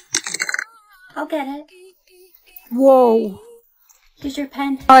 I'll get it. Whoa. Here's your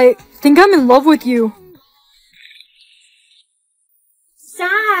pen. I think I'm in love with you.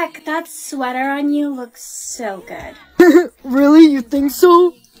 Zach, that sweater on you looks so good. Really? You think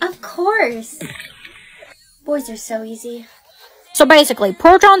so? Of course. Boys are so easy. So basically,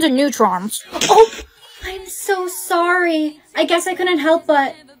 protons and neutrons. Oh, I'm so sorry. I guess I couldn't help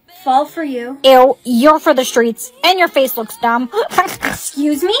but fall for you. Ew, you're for the streets. And your face looks dumb.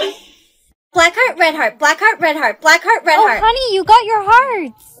 Excuse me? Black heart, red heart, black heart, red heart, black heart, red heart. Oh, honey, you got your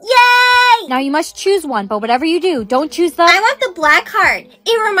hearts. Yay! Now you must choose one, but whatever you do, don't choose the... I want the black heart.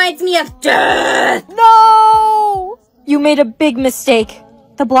 It reminds me of death. No! You made a big mistake.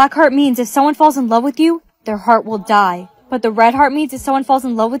 The black heart means if someone falls in love with you, their heart will die. But the red heart means if someone falls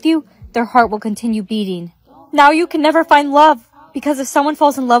in love with you, their heart will continue beating. Now you can never find love, because if someone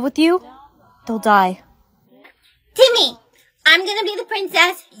falls in love with you, they'll die. Timmy, I'm gonna be the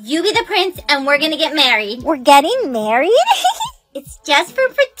princess, you be the prince, and we're gonna get married. We're getting married? It's just for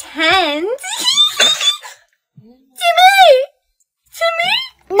pretend. Timmy!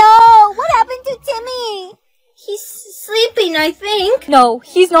 No! What happened to Timmy? He's sleeping, I think. No,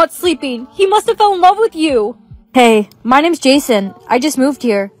 he's not sleeping. He must have fell in love with you. Hey, my name's Jason. I just moved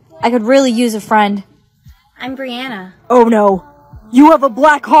here. I could really use a friend. I'm Brianna. Oh no. You have a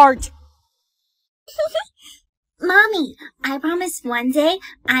black heart. Mommy, I promise one day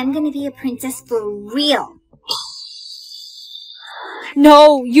I'm gonna be a princess for real.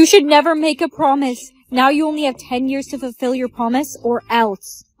 No, you should never make a promise. Now you only have 10 years to fulfill your promise, or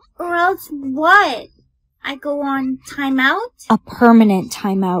else. Or else what? I go on timeout? A permanent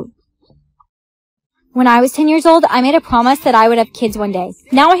timeout. When I was 10 years old, I made a promise that I would have kids one day.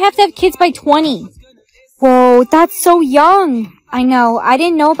 Now I have to have kids by 20. Whoa, that's so young. I know, I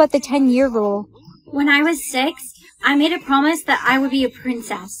didn't know about the 10-year rule. When I was 6, I made a promise that I would be a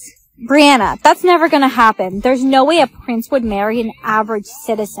princess. Brianna, that's never gonna happen. There's no way a prince would marry an average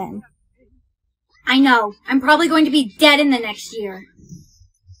citizen. I know. I'm probably going to be dead in the next year.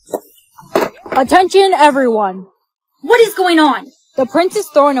 Attention, everyone. What is going on? The prince is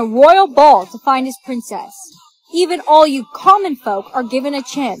throwing a royal ball to find his princess. Even all you common folk are given a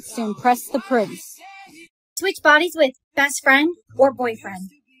chance to impress the prince. Switch bodies with best friend or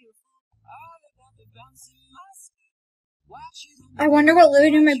boyfriend. I wonder what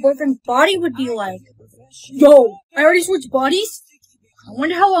living in my boyfriend's body would be like. Yo, I already switched bodies? I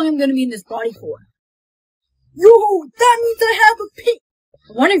wonder how long I'm gonna be in this body for. Yo, that means I have a pig!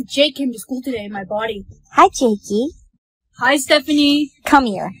 I wonder if Jake came to school today in my body. Hi, Jakey. Hi, Stephanie. Come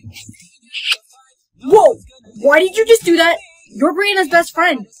here. Whoa! Why did you just do that? You're Brianna's best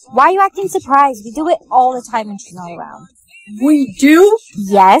friend. Why are you acting surprised? We do it all the time when she's not around. We do?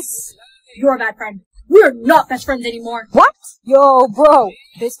 Yes. You're a bad friend. We're not best friends anymore. What? Yo, bro.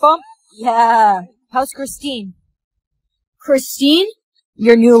 Fist bump? Yeah. How's Christine? Christine?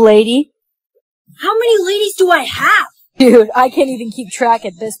 Your new lady? How many ladies do I have? Dude, I can't even keep track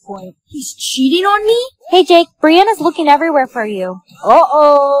at this point. He's cheating on me? Hey, Jake, Brianna's looking everywhere for you.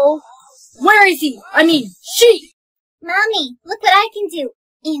 Uh-oh. Where is he? I mean, she! Mommy, look what I can do.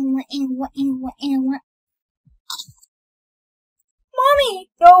 Mommy!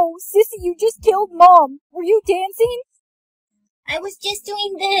 No, Sissy, you just killed Mom. Were you dancing? I was just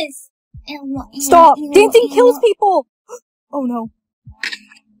doing this. Stop! Dancing kills people! Oh no.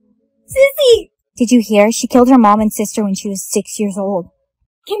 Sissy! Did you hear? She killed her mom and sister when she was 6 years old.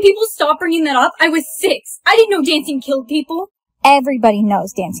 Can people stop bringing that up? I was 6. I didn't know dancing killed people. Everybody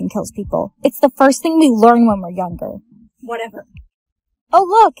knows dancing kills people. It's the first thing we learn when we're younger. Whatever. Oh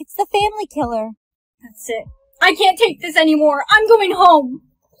look, it's the family killer. That's it. I can't take this anymore. I'm going home.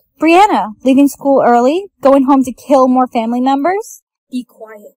 Brianna, leaving school early? Going home to kill more family members? Be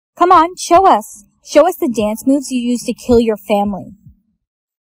quiet. Come on, show us. Show us the dance moves you use to kill your family.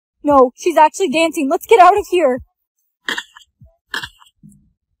 No, she's actually dancing. Let's get out of here.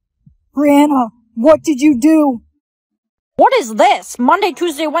 Brianna, what did you do? What is this? Monday,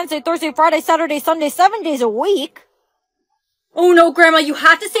 Tuesday, Wednesday, Thursday, Friday, Saturday, Sunday, 7 days a week? Oh no, Grandma, you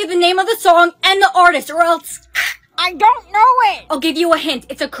have to say the name of the song and the artist or else... I don't know it! I'll give you a hint.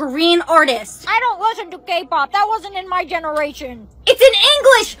 It's a Korean artist. I don't listen to K-pop. That wasn't in my generation. It's in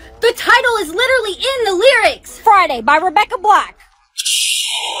English! The title is literally in the lyrics! Friday by Rebecca Black.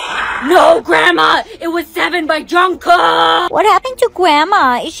 No, Grandma! It was 7 by Junko! What happened to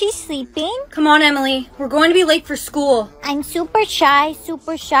Grandma? Is she sleeping? Come on, Emily. We're going to be late for school. I'm super shy,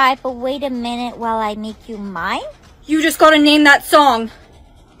 but wait a minute while I make you mine? You just gotta name that song.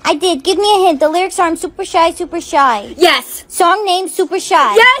 I did. Give me a hint. The lyrics are I'm super shy, Yes! Song name, Super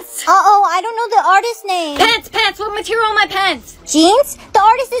Shy. Yes! Uh-oh, I don't know the artist name. Pants! What material are my pants? Jeans? The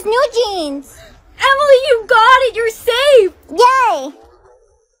artist is New Jeans. Emily, you got it! You're safe! Yay!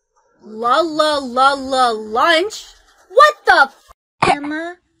 Lunch? What the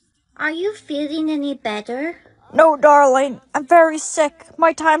Emma, are you feeling any better? No, darling. I'm very sick.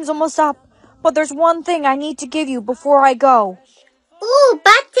 My time's almost up. But there's one thing I need to give you before I go. Ooh,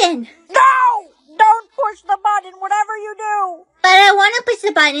 button! No! Don't push the button, whatever you do! But I want to push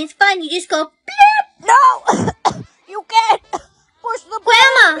the button. It's fun. You just go bleep. No! You can't push the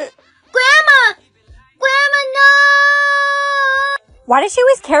button! Grandma, no! Why does she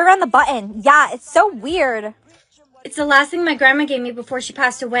always carry around the button? Yeah, it's so weird. It's the last thing my grandma gave me before she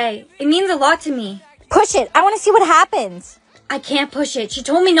passed away. It means a lot to me. Push it. I want to see what happens. I can't push it. She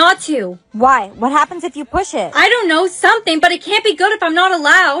told me not to. Why? What happens if you push it? I don't know, something, but it can't be good if I'm not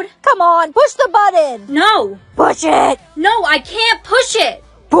allowed. Come on, push the button. No. Push it. No, I can't push it.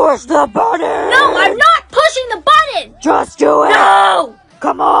 Push the button. No, I'm not pushing the button. Just do it. No.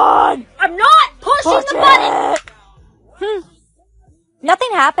 Come on. I'm not pushing the button.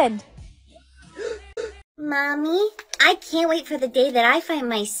 Nothing happened. Mommy, I can't wait for the day that I find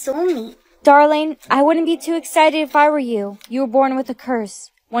my soulmate. Darling, I wouldn't be too excited if I were you. You were born with a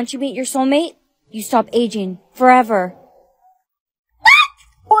curse. Once you meet your soulmate, you stop aging. Forever.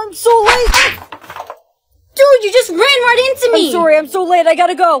 Oh, I'm so late! Dude, you just ran right into me! I'm sorry, I'm so late. I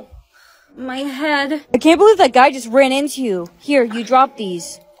gotta go. My head. I can't believe that guy just ran into you. Here, you drop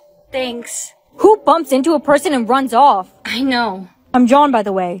these. Thanks. Who bumps into a person and runs off? I know. I'm John, by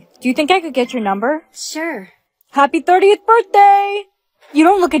the way. Do you think I could get your number? Sure. Happy 30th birthday! You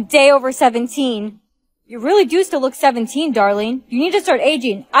don't look a day over 17. You really do still look 17, darling. You need to start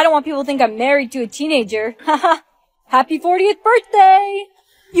aging. I don't want people to think I'm married to a teenager. Haha. Happy 40th birthday!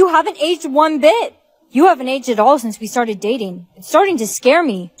 You haven't aged one bit. You haven't aged at all since we started dating. It's starting to scare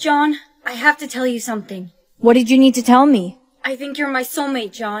me. John, I have to tell you something. What did you need to tell me? I think you're my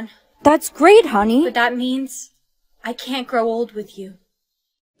soulmate, John. That's great, honey. But that means I can't grow old with you.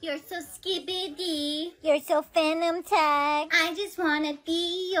 You're so skibbity. You're so Phantom Tag. I just wanna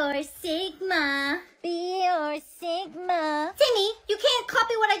be your Sigma. Be your Sigma. Timmy, you can't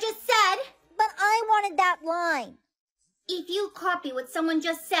copy what I just said. But I wanted that line. If you copy what someone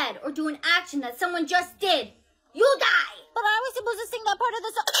just said or do an action that someone just did, you'll die. But I was supposed to sing that part of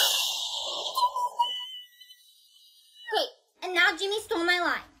the song. Great, and now Jimmy stole my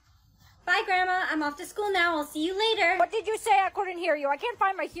line. Bye, Grandma. I'm off to school now. I'll see you later. What did you say? I couldn't hear you. I can't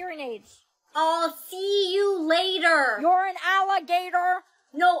find my hearing aids. I'll see you later. You're an alligator.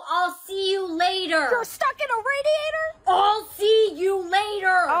 No, I'll see you later. You're stuck in a radiator? I'll see you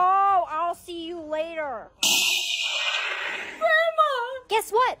later. Oh, I'll see you later. Grandma!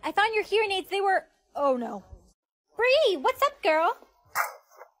 Guess what? I found your hearing aids. They were... Oh, no. Bree, what's up, girl?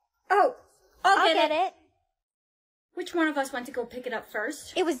 Oh, I'll get it. Which one of us went to go pick it up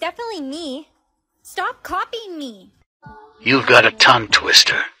first? It was definitely me. Stop copying me. You've got a tongue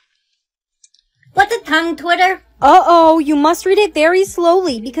twister. What's a tongue twitter? Uh-oh, you must read it very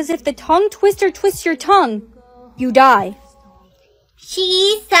slowly, because if the tongue twister twists your tongue, you die.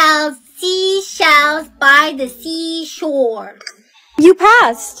 She sells seashells by the seashore. You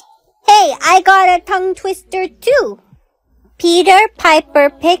passed. Hey, I got a tongue twister too. Peter Piper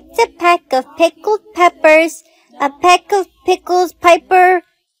picked a peck of pickled peppers. A peck of pickles, Piper.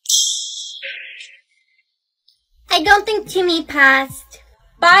 I don't think Timmy passed.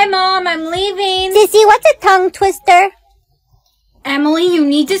 Bye, Mom. I'm leaving. Sissy, what's a tongue twister? Emily, you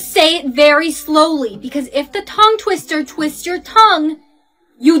need to say it very slowly, because if the tongue twister twists your tongue,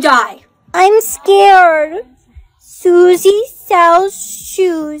 you die. I'm scared. Susie sells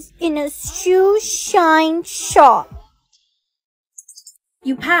shoes in a shoe shine shop.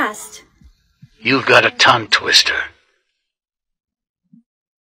 You passed. You've got a tongue twister.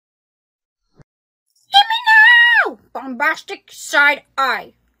 Give me now! Bombastic side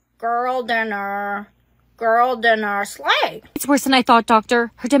eye. Girl dinner, sleigh. It's worse than I thought,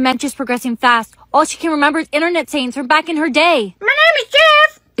 Doctor. Her dementia's progressing fast. All she can remember is internet sayings from back in her day. My name is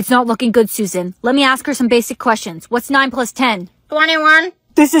Jeff. It's not looking good, Susan. Let me ask her some basic questions. What's 9 plus 10? 21.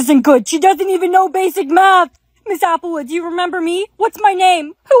 This isn't good. She doesn't even know basic math. Miss Applewood, do you remember me? What's my name?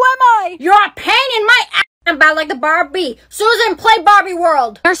 Who am I? You're a pain in my ass. I'm bad like the Barbie. Susan, play Barbie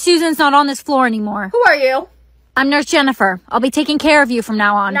World. Our Susan's not on this floor anymore. Who are you? I'm Nurse Jennifer. I'll be taking care of you from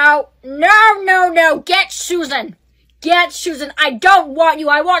now on. No. Get Susan. Get Susan. I don't want you.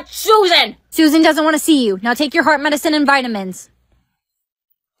 I want Susan. Susan doesn't want to see you. Now take your heart medicine and vitamins.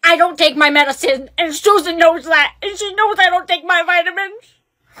 I don't take my medicine, and Susan knows that, and she knows I don't take my vitamins.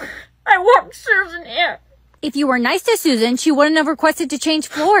 I want Susan here. If you were nice to Susan, she wouldn't have requested to change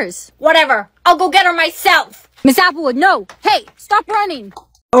floors. Whatever. I'll go get her myself. Miss Applewood, no. Hey, stop running.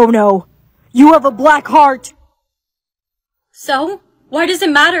 Oh no. You have a black heart. So? Why does it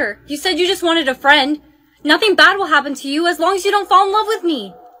matter? You said you just wanted a friend. Nothing bad will happen to you as long as you don't fall in love with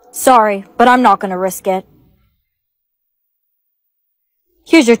me. Sorry, but I'm not gonna risk it.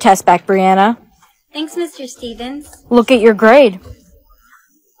 Here's your test back, Brianna. Thanks, Mr. Stevens. Look at your grade.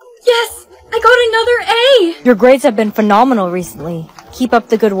 Yes! I got another A! Your grades have been phenomenal recently. Keep up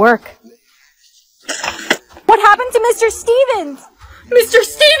the good work. What happened to Mr. Stevens? Mr.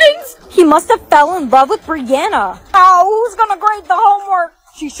 Stevens? He must have fell in love with Brianna. Oh, who's gonna grade the homework?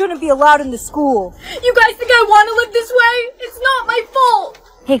 She shouldn't be allowed in the school. You guys think I want to live this way? It's not my fault!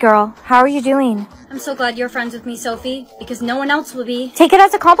 Hey girl, how are you doing? I'm so glad you're friends with me, Sophie, because no one else will be. Take it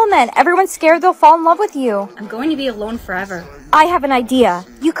as a compliment. Everyone's scared they'll fall in love with you. I'm going to be alone forever. I have an idea.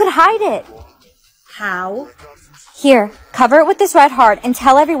 You could hide it. How? Here, cover it with this red heart and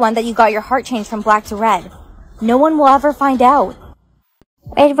tell everyone that you got your heart changed from black to red. No one will ever find out.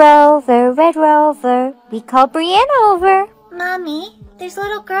 Red Rover, we call Brianna over. Mommy, there's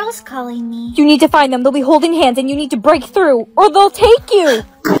little girls calling me. You need to find them. They'll be holding hands and you need to break through or they'll take you.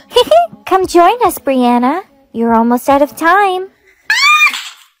 Come join us, Brianna. You're almost out of time.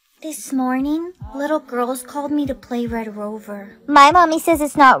 This morning, little girls called me to play Red Rover. My mommy says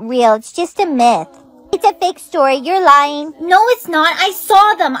it's not real. It's just a myth. It's a fake story. You're lying. No, it's not. I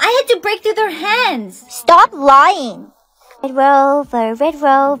saw them. I had to break through their hands. Stop lying. Red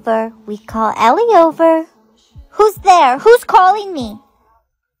Rover, we call Ellie over. Who's there? Who's calling me?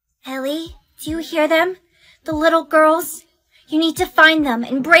 Ellie, do you hear them? The little girls? You need to find them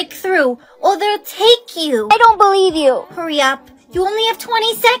and break through, or they'll take you. I don't believe you. Hurry up. You only have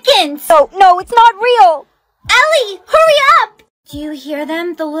 20 seconds. No, it's not real. Ellie, hurry up. Do you hear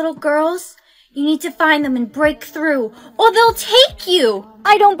them, the little girls? You need to find them and break through, or they'll take you.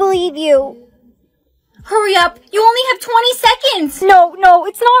 I don't believe you. Hurry up. You only have 20 seconds. No,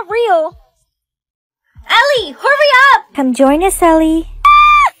 it's not real. Ellie, hurry up. Come join us, Ellie.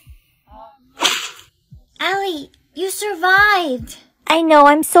 Ellie, you survived. I know,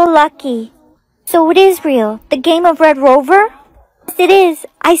 I'm so lucky. So it is real, the game of Red Rover? Yes, it is.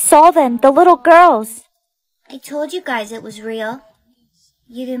 I saw them, the little girls. I told you guys it was real.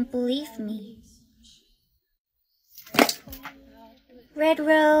 You didn't believe me. Red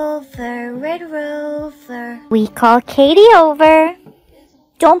Rover. We call Katie over.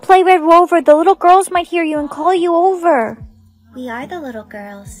 Don't play Red Rover. The little girls might hear you and call you over. We are the little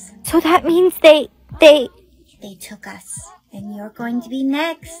girls. So that means they took us. And you're going to be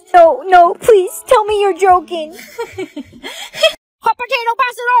next. No, please tell me you're joking. Hot potato,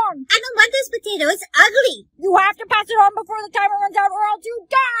 pass it on! I don't want this potato. It's ugly. You have to pass it on before the timer runs out or else you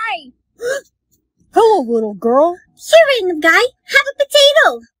die! Hello, little girl. Here, random guy. Have a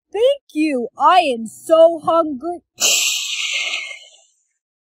potato. Thank you. I am so hungry.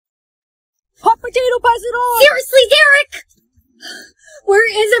 Hot potato, pass it on! Seriously, Derek! Where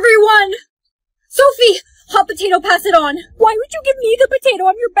is everyone? Sophie, hot potato, pass it on. Why would you give me the potato?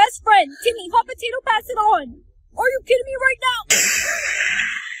 I'm your best friend. Timmy, hot potato, pass it on. Are you kidding me right now?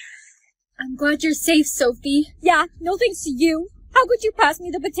 I'm glad you're safe, Sophie. Yeah, no thanks to you. How could you pass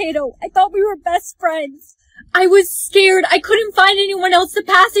me the potato? I thought we were best friends. I was scared. I couldn't find anyone else to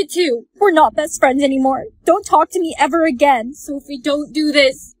pass it to. We're not best friends anymore. Don't talk to me ever again. Sophie, don't do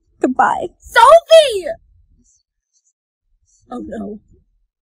this. Goodbye. Sophie! Oh no.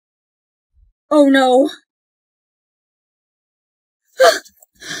 Oh no.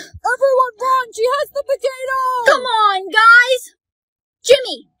 Everyone run! She has the potato! Come on, guys!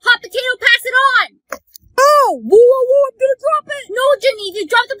 Jimmy, hot potato, pass it on! Oh! Whoa, I'm gonna drop it! No, Jimmy, if you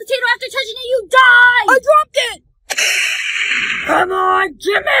drop the potato after touching it, you die! I dropped it! Come on,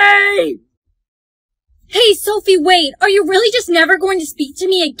 Jimmy! Hey, Sophie, wait. Are you really just never going to speak to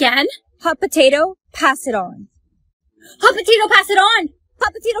me again? Hot potato, pass it on. Hot potato, pass it on!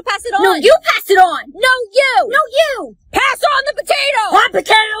 Hot potato, pass it on! No, you pass it on! No, you! No, you! Pass on the potato! Hot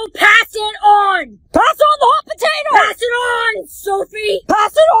potato, pass it on! Pass on the hot potato! Pass it on, Sophie!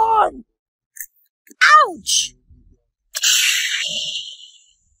 Pass it on! Ouch!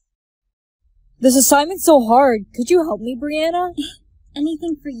 This assignment's so hard. Could you help me, Brianna?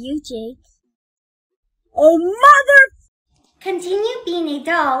 Anything for you, Jake. Oh, mother! Continue being a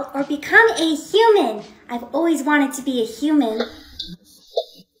doll or become a human. I've always wanted to be a human.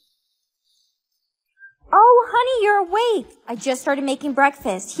 Oh, honey, you're awake. I just started making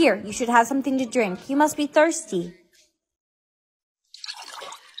breakfast. Here, you should have something to drink. You must be thirsty.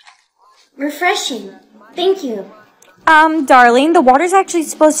 Refreshing. Thank you. Darling, the water's actually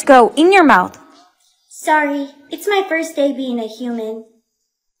supposed to go in your mouth. Sorry, it's my first day being a human.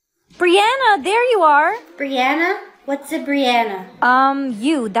 Brianna, there you are. Brianna? What's a Brianna?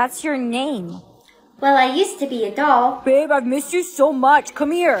 That's your name. Well, I used to be a doll. Babe, I've missed you so much.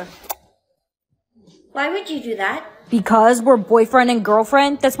 Come here. Why would you do that? Because we're boyfriend and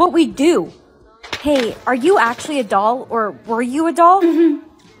girlfriend. That's what we do. Hey, are you actually a doll, or were you a doll?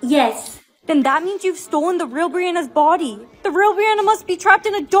 Yes. Then that means you've stolen the real Brianna's body. The real Brianna must be trapped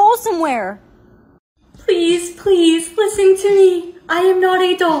in a doll somewhere. Please, please, listen to me. I am not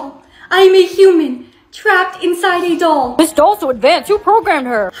a doll. I am a human, trapped inside a doll. This doll's so advanced. Who programmed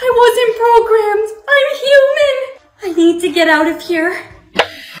her? I wasn't programmed. I'm human. I need to get out of here.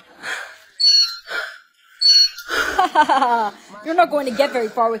 You're not going to get very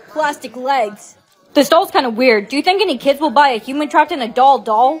far with plastic legs. This doll's kind of weird. Do you think any kids will buy a human trapped in a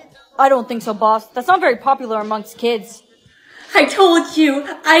doll? I don't think so, boss. That's not very popular amongst kids. I told you,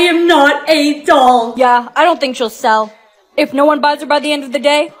 I am not a doll. Yeah, I don't think she'll sell. If no one buys her by the end of the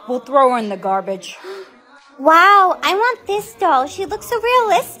day, we'll throw her in the garbage. Wow, I want this doll. She looks so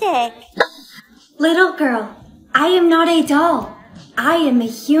realistic. Little girl, I am not a doll. I am a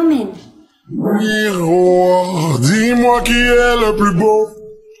human. Miroir, dis-moi qui est le plus beau,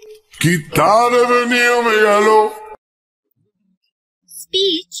 quitte à devenir mégalo.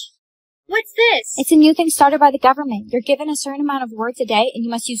 Speech? What's this? It's a new thing started by the government. You're given a certain amount of words a day, and you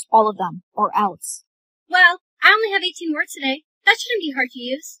must use all of them, or else. Well, I only have 18 words today. That shouldn't be hard to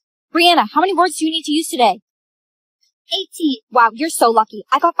use. Brianna, how many words do you need to use today? 18. Wow, you're so lucky.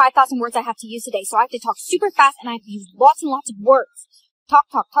 I got 5,000 words I have to use today, so I have to talk super fast, and I have to use lots and lots of words. Talk,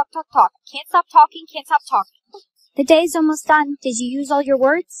 talk, talk, talk, talk. Can't stop talking, can't stop talking. The day's almost done. Did you use all your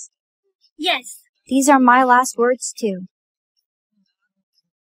words? Yes. These are my last words, too.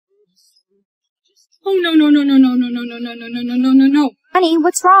 Oh, no. Honey,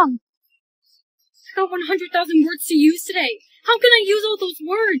 what's wrong? I got 100,000 words to use today. How can I use all those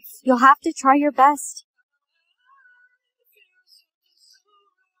words? You'll have to try your best.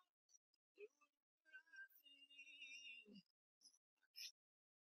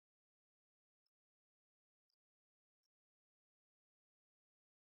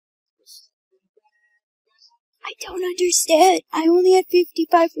 I don't understand. I only had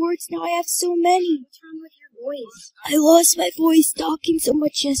 55 words, now I have so many. What's wrong with your voice? I lost my voice talking so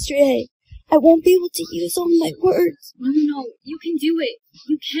much yesterday. I won't be able to use all my words. No, you can do it.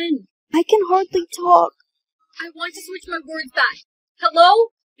 You can. I can hardly talk. I want to switch my words back. Hello?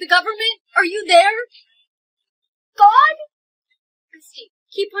 The government? Are you there? God? Christy,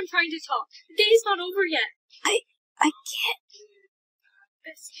 keep on trying to talk. The day's not over yet. I can't.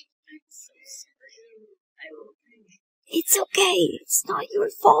 Christy, I'm so sorry. It's okay. It's not your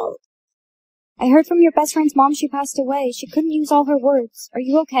fault. I heard from your best friend's mom she passed away. She couldn't use all her words. Are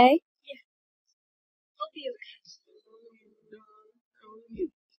you okay? Yeah. I'll be okay.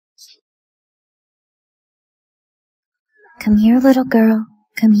 Come here, little girl.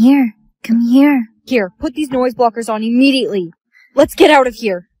 Come here. Come here. Here, put these noise blockers on immediately. Let's get out of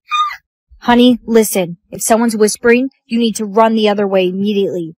here. Honey, listen. If someone's whispering, you need to run the other way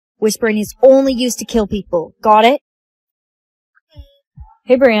immediately. Whispering is only used to kill people. Got it?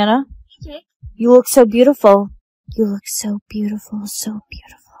 Hey, Brianna. Hey, Jake. You look so beautiful. You look so beautiful, so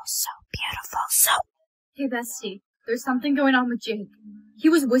beautiful, so beautiful, so... Hey, bestie. There's something going on with Jake. He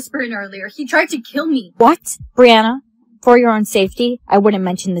was whispering earlier. He tried to kill me. What? Brianna, for your own safety, I wouldn't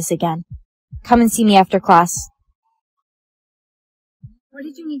mention this again. Come and see me after class. What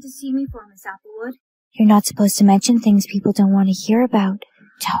did you need to see me for, Miss Applewood? You're not supposed to mention things people don't want to hear about.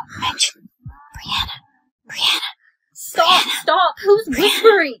 Don't mention Brianna. Stop! Who's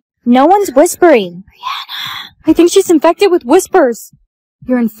whispering? No one's whispering. Brianna. I think she's infected with whispers.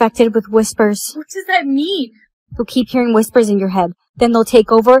 You're infected with whispers. What does that mean? You'll keep hearing whispers in your head. Then they'll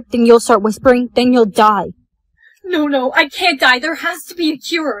take over. Then you'll start whispering. Then you'll die. No, I can't die. There has to be a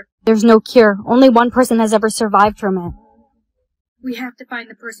cure. There's no cure. Only one person has ever survived from it. We have to find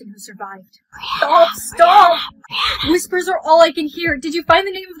the person who survived. Stop! Brianna. Whispers are all I can hear. Did you find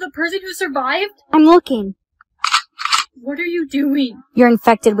the name of the person who survived? I'm looking. What are you doing? You're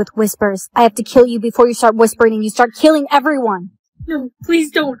infected with whispers. I have to kill you before you start whispering and you start killing everyone. No, please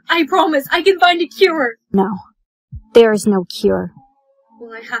don't. I promise. I can find a cure. No. There is no cure.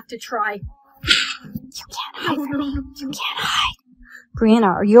 Well, I have to try. You can't hide from me. You can't hide. Brianna,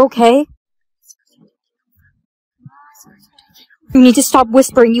 are you okay? You need to stop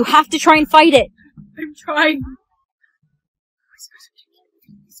whispering. You have to try and fight it. I'm trying.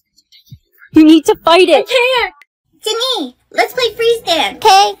 You need to fight it. I can't. Timmy, let's play freeze dance.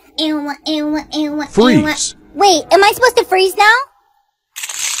 Okay. Freeze. Wait, am I supposed to freeze now?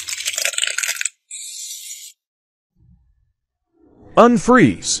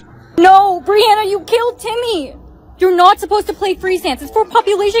 Unfreeze. No, Brianna, you killed Timmy. You're not supposed to play freeze dance. It's for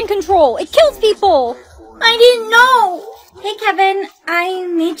population control. It kills people. I didn't know. Hey, Kevin, I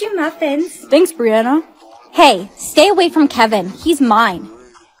made you muffins. Thanks, Brianna. Hey, stay away from Kevin. He's mine.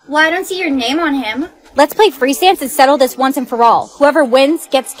 Well, I don't see your name on him. Let's play freeze dance and settle this once and for all. Whoever wins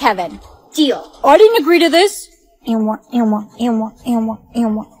gets Kevin. Deal. I didn't agree to this.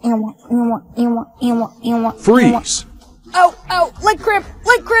 Freeze. Ow, leg grip.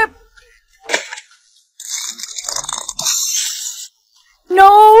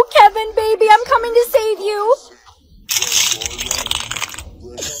 No, Kevin, baby, I'm coming to save you.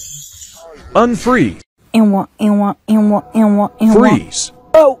 Unfreeze. Freeze.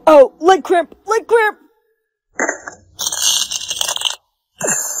 Oh, leg cramp.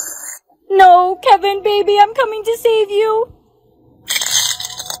 No, Kevin, baby, I'm coming to save you.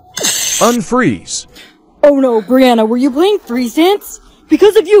 Unfreeze. Oh no, Brianna, were you playing freeze dance?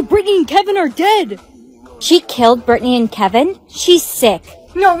 Because of you, Brittany and Kevin are dead. She killed Brittany and Kevin? She's sick.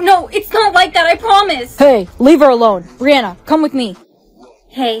 No, it's not like that, I promise. Hey, leave her alone. Brianna, come with me.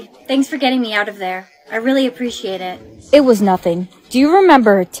 Hey, thanks for getting me out of there. I really appreciate it. It was nothing. Do you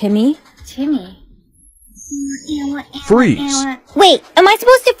remember Timmy? Timmy? Freeze. Wait, am I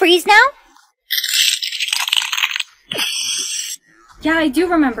supposed to freeze now? Yeah, I do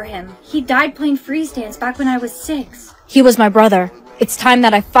remember him. He died playing freeze dance back when I was 6. He was my brother. It's time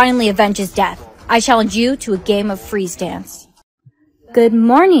that I finally avenge his death. I challenge you to a game of freeze dance. Good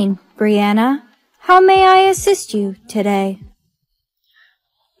morning, Brianna. How may I assist you today?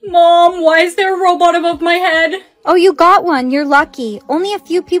 Mom, why is there a robot above my head? Oh, you got one. You're lucky. Only a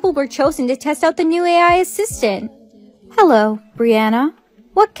few people were chosen to test out the new AI assistant. Hello, Brianna.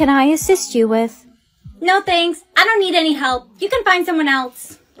 What can I assist you with? No thanks. I don't need any help. You can find someone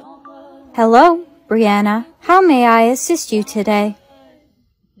else. Hello, Brianna. How may I assist you today?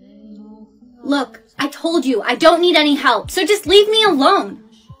 Look, I told you I don't need any help, so just leave me alone.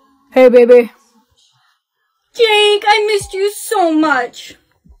 Hey, baby. Jake, I missed you so much.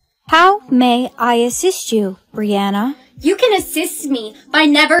 How may I assist you, Brianna? You can assist me by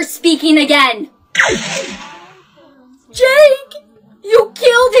never speaking again. Jake! You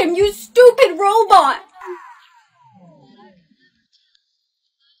killed him, you stupid robot!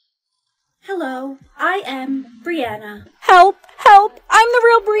 Hello, I am Brianna. Help! I'm the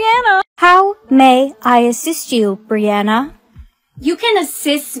real Brianna. How may I assist you, Brianna? You can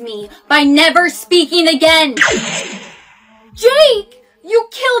assist me by never speaking again. Jake! You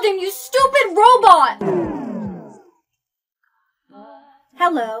killed him, you stupid robot!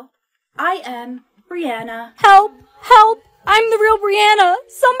 Hello, I am Brianna. Help! I'm the real Brianna.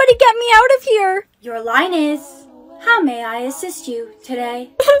 Somebody get me out of here. Your line is, how may I assist you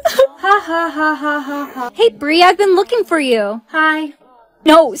today? Ha ha ha ha ha ha. Hey, Bri, I've been looking for you. Hi.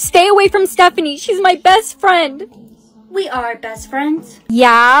 No, stay away from Stephanie. She's my best friend. We are best friends.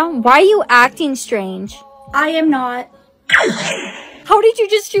 Yeah? Why are you acting strange? I am not. How did you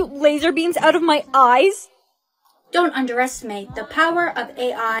just shoot laser beams out of my eyes? Don't underestimate the power of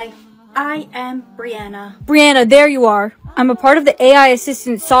AI. I am Brianna. Brianna, there you are. I'm a part of the AI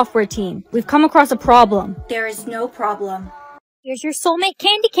assistant software team. We've come across a problem. There is no problem. Here's your soulmate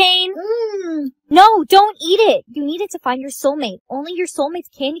candy cane. No, don't eat it. You need it to find your soulmate. Only your soulmate's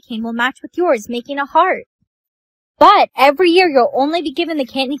candy cane will match with yours, making a heart. But every year you'll only be given the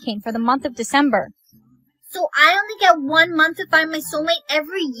candy cane for the month of December. So I only get 1 month to find my soulmate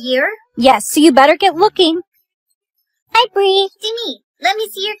every year? Yes, so you better get looking. Hi, Bree. Timmy, let me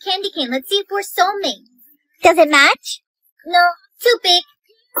see your candy cane. Let's see if we're soulmates. Does it match? No, too big.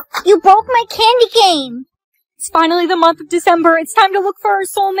 You broke my candy cane. It's finally the month of December. It's time to look for our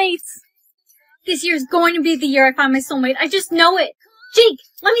soulmates. This year's going to be the year I find my soulmate. I just know it. Jake,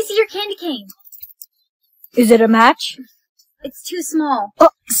 let me see your candy cane. Is it a match? It's too small.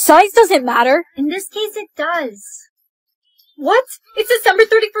 Size doesn't matter. In this case, it does. What? It's December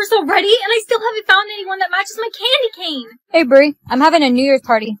 31st already, and I still haven't found anyone that matches my candy cane. Hey, Bri, I'm having a New Year's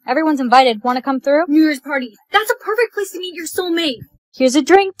party. Everyone's invited. Want to come through? New Year's party. That's a perfect place to meet your soulmate. Here's a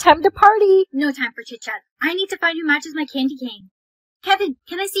drink. Time to party. No time for chit-chat. I need to find who matches my candy cane. Kevin,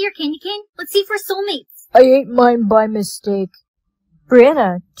 can I see your candy cane? Let's see if we're soulmates. I ate mine by mistake.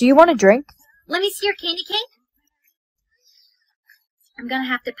 Brianna, do you want a drink? Let me see your candy cane. I'm gonna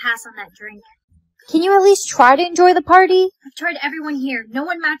have to pass on that drink. Can you at least try to enjoy the party? I've tried everyone here. No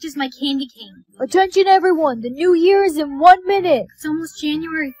one matches my candy cane. Attention everyone, the new year is in 1 minute. It's almost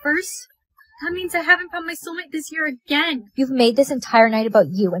January 1st. That means I haven't found my soulmate this year again. You've made this entire night about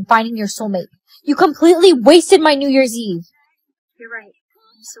you and finding your soulmate. You completely wasted my New Year's Eve. You're right.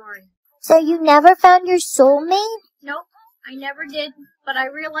 I'm sorry. So you never found your soulmate? Nope, I never did. But I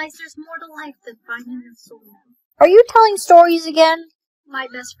realized there's more to life than finding your soulmate. Are you telling stories again? My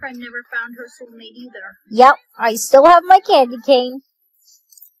best friend never found her soulmate either. Yep, I still have my candy cane.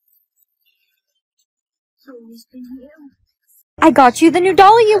 So it's been you. I got you the new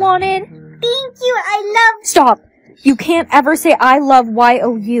dolly you wanted. Thank you, I love... Stop. You can't ever say I love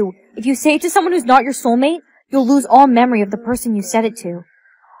YOU. If you say it to someone who's not your soulmate, you'll lose all memory of the person you said it to.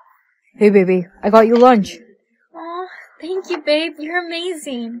 Hey baby, I got you lunch. Aw, thank you, babe. You're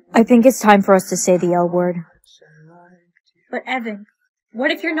amazing. I think it's time for us to say the L word. But Evan,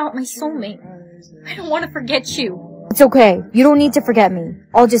 what if you're not my soulmate? I don't want to forget you. It's okay. You don't need to forget me.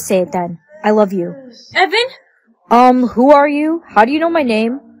 I'll just say it then. I love you. Evan? Who are you? How do you know my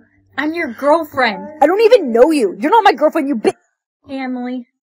name? I'm your girlfriend. I don't even know you. You're not my girlfriend, you bitch. Hey, Emily.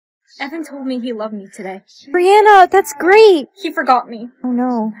 Evan told me he loved me today. Brianna, that's great. He forgot me. Oh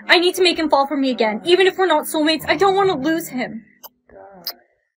no. I need to make him fall for me again. Even if we're not soulmates, I don't want to lose him.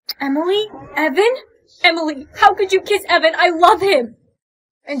 Emily? Evan? Emily, how could you kiss Evan? I love him.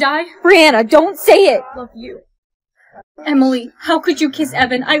 And I? Brianna, don't say it. Love you. Emily, how could you kiss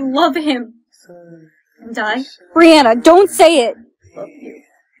Evan? I love him. And I? Brianna, don't say it. Love you.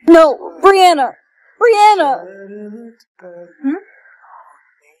 No, Brianna. Brianna.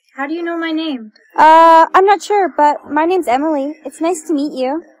 How do you know my name? I'm not sure, but my name's Emily. It's nice to meet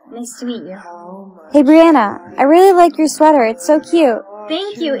you. Nice to meet you. Hey, Brianna, I really like your sweater. It's so cute.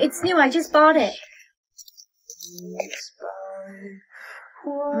 Thank you. It's new. I just bought it.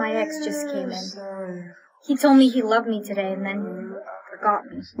 My ex just came in. He told me he loved me today and then forgot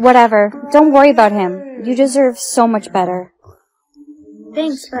me. Whatever. Don't worry about him. You deserve so much better.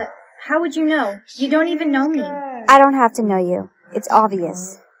 Thanks, but how would you know? You don't even know me. I don't have to know you. It's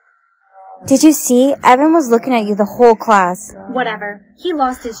obvious. Did you see? Evan was looking at you the whole class. Whatever. He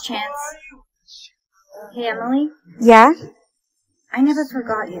lost his chance. Hey, Emily? Yeah? I never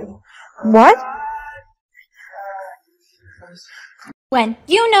forgot you. What? When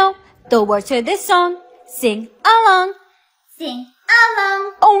you know the words to this song, sing along. Sing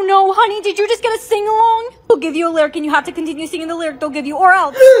along. Oh no, honey, did you just get a sing-along? They'll give you a lyric and you have to continue singing the lyric they'll give you, or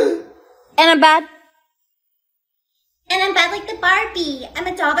else. And I'm bad. And I'm bad like the Barbie. I'm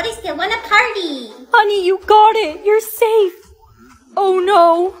a doll, but I still want a party. Honey, you got it. You're safe. Oh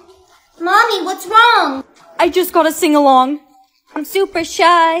no. Mommy, what's wrong? I just got a sing-along. I'm super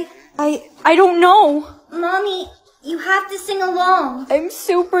shy. I don't know. Mommy, you have to sing along. I'm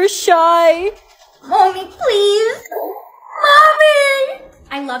super shy. Mommy, please. Mommy!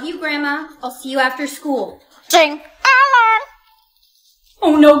 I love you, Grandma. I'll see you after school. Sing along.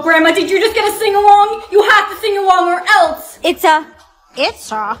 Oh no, Grandma, did you just get a sing-along? You have to sing along or else. It's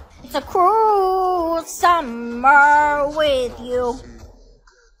a cruel summer with you.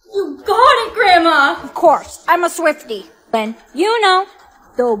 You got it, Grandma. Of course, I'm a Swiftie. When you know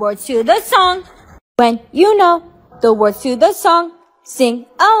the words to the song, when you know the words to the song, sing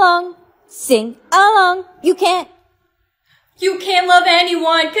along, sing along. You can't love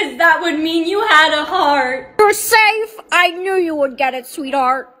anyone, 'cause that would mean you had a heart. You're safe. I knew you would get it,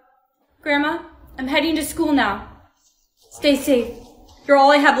 sweetheart. Grandma, I'm heading to school now. Stay safe. You're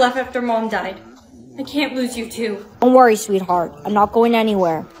all I have left after Mom died. I can't lose you too. Don't worry, sweetheart. I'm not going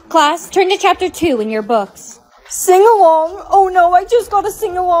anywhere. Class, turn to chapter 2 in your books. Sing along. Oh no, I just got to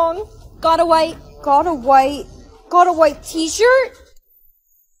sing along. Got a white t-shirt?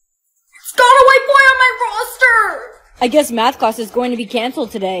 Got a white boy on my roster! I guess math class is going to be canceled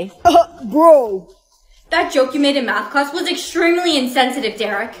today. Bro. That joke you made in math class was extremely insensitive,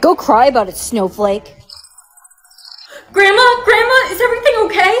 Derek. Go cry about it, snowflake. Grandma, is everything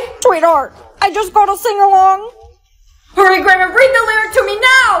okay? Sweetheart, I just got to sing along. Hurry, Grandma, read the lyric to me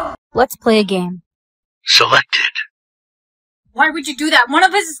now! Let's play a game. Selected. Why would you do that? One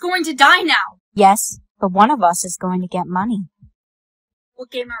of us is going to die now. Yes, but one of us is going to get money.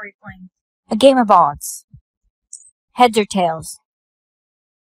 What game are we playing? A game of odds. Heads or tails?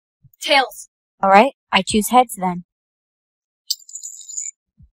 Tails. Alright, I choose heads then.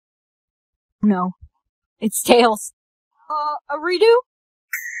 No, it's tails. A redo?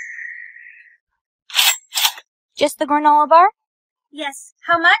 Just the granola bar? Yes.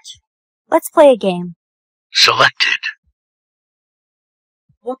 How much? Let's play a game. Selected.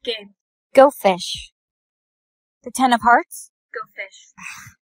 What game? Go fish. The 10 of hearts? Go fish.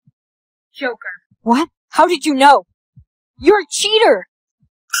 Joker. What? How did you know? You're a cheater!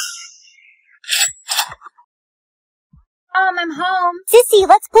 I'm home. Sissy,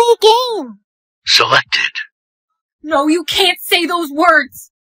 let's play a game. Selected. No, you can't say those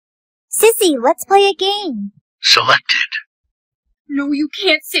words. Sissy, let's play a game. Selected. No, you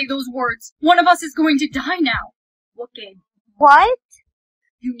can't say those words. One of us is going to die now. What game? What?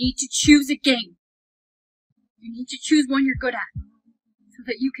 You need to choose a game. You need to choose one you're good at, so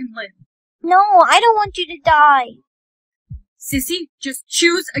that you can live. No, I don't want you to die. Sissy, just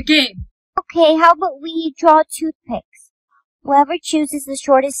choose a game. Okay, how about we draw toothpicks? Whoever chooses the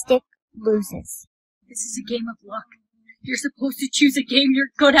shortest stick loses. This is a game of luck. You're supposed to choose a game you're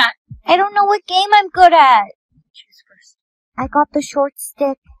good at. I don't know what game I'm good at. Choose first. I got the short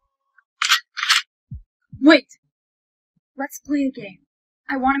stick. Wait. Let's play a game.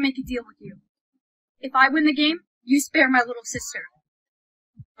 I want to make a deal with you. If I win the game, you spare my little sister.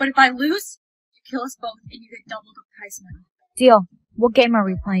 But if I lose, you kill us both and you get double the prize money. Deal. What game are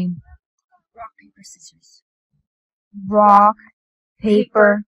we playing? Rock, paper, scissors. Rock,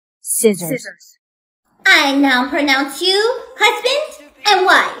 paper, scissors. I now pronounce you husband and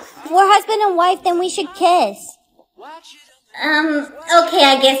wife. If we're husband and wife, then we should kiss. Okay,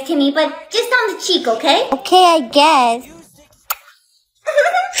 I guess, Timmy, but just on the cheek, okay? Okay, I guess.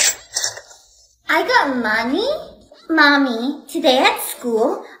 I got money? Mommy, today at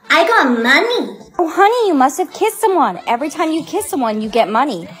school, I got money. Oh, honey, you must have kissed someone. Every time you kiss someone, you get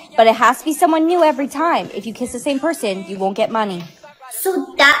money. But it has to be someone new every time. If you kiss the same person, you won't get money.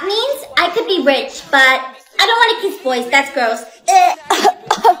 So that means I could be rich, but I don't want to kiss boys. That's gross.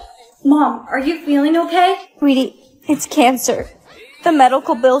 Mom, are you feeling okay? Sweetie, it's cancer. The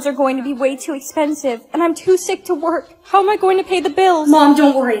medical bills are going to be way too expensive, and I'm too sick to work. How am I going to pay the bills? Mom,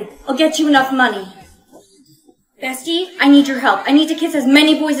 don't worry. I'll get you enough money. Bestie, I need your help. I need to kiss as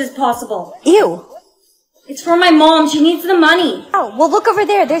many boys as possible. Ew. It's for my mom. She needs the money. Oh, well, look over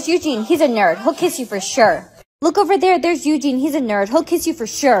there. There's Eugene. He's a nerd. He'll kiss you for sure. Look over there. There's Eugene. He's a nerd. He'll kiss you for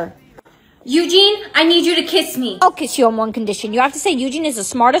sure. Eugene, I need you to kiss me. I'll kiss you on one condition. You have to say Eugene is the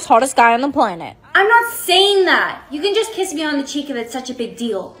smartest, hottest guy on the planet. I'm not saying that. You can just kiss me on the cheek if it's such a big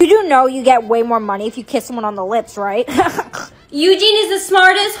deal. You do know you get way more money if you kiss someone on the lips, right? Eugene is the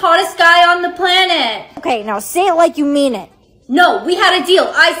smartest, hottest guy on the planet. Okay, now say it like you mean it. No, we had a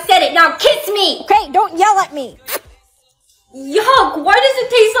deal. I said it. Now kiss me. Okay, don't yell at me. Yuck, why does it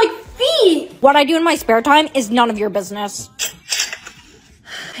taste like feet? What I do in my spare time is none of your business.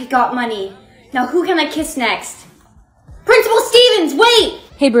 I got money. Now who can I kiss next? Principal Stevens, wait!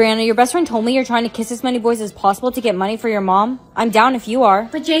 Hey, Brianna, your best friend told me you're trying to kiss as many boys as possible to get money for your mom. I'm down if you are.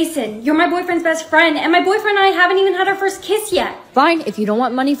 But Jason, you're my boyfriend's best friend, and my boyfriend and I haven't even had our first kiss yet. Fine, if you don't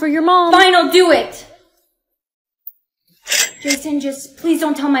want money for your mom. Fine, I'll do it. Jason, just please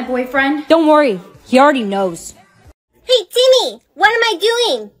don't tell my boyfriend. Don't worry, he already knows. Hey, Timmy, what am I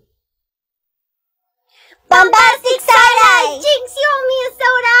doing? Bombastic side-eye! Jinx, you owe me a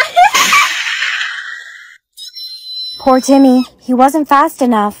soda! Poor Timmy, he wasn't fast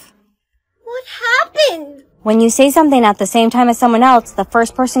enough. What happened? When you say something at the same time as someone else, the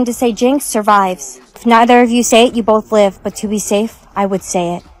first person to say jinx survives. If neither of you say it, you both live, but to be safe, I would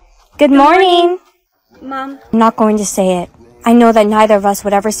say it. Good morning! Mom. I'm not going to say it. I know that neither of us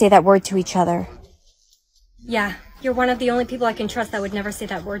would ever say that word to each other. Yeah, you're one of the only people I can trust that would never say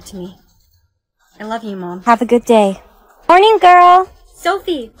that word to me. I love you, Mom. Have a good day. Morning, girl!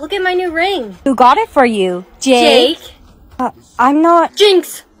 Sophie, look at my new ring. Who got it for you? Jake? I'm not...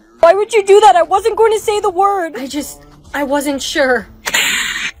 Jinx! Why would you do that? I wasn't going to say the word. I wasn't sure.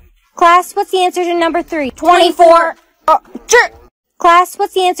 Class, what's the answer to number 3? 24. Class,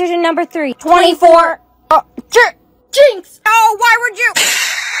 what's the answer to number 3? 24. Jinx! Oh, why would you...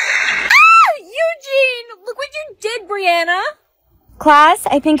 Eugene! Look what you did, Brianna! Class,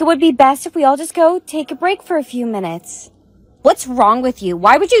 I think it would be best if we all just go take a break for a few minutes. What's wrong with you?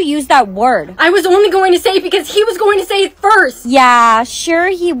 Why would you use that word? I was only going to say it because he was going to say it first. Yeah, sure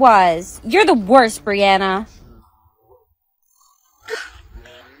he was. You're the worst, Brianna.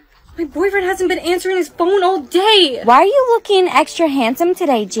 My boyfriend hasn't been answering his phone all day. Why are you looking extra handsome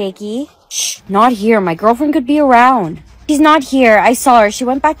today, Jakey? Shh, not here. My girlfriend could be around. She's not here. I saw her. She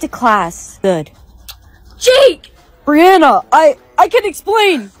went back to class. Good. Jake! Brianna, I can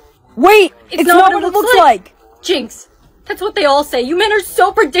explain. Wait, it's not what it looks like. Jinx. That's what they all say. You men are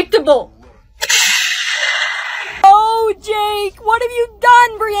so predictable. Oh, Jake, what have you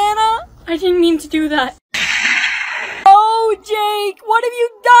done, Brianna? I didn't mean to do that. Oh, Jake, what have you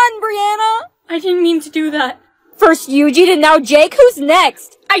done, Brianna? I didn't mean to do that. First Eugene and now Jake, who's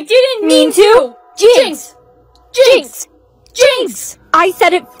next? I didn't mean to. Jinx! Jinx! Jinx! I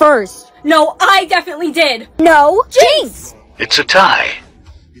said it first. No, I definitely did. No, Jinx! It's a tie.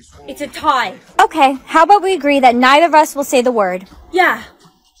 It's a tie. Okay, how about we agree that neither of us will say the word? Yeah.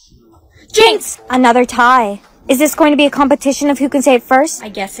 Jinx! Another tie. Is this going to be a competition of who can say it first? I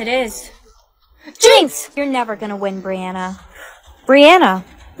guess it is. Jinx! You're never gonna win, Brianna. Brianna.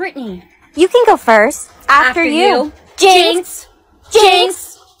 Brittany. You can go first. After you. Jinx!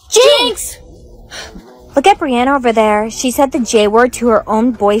 Jinx! Jinx! Look at Brianna over there. She said the J word to her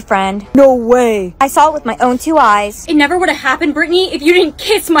own boyfriend. No way. I saw it with my own 2 eyes. It never would have happened, Brittany, if you didn't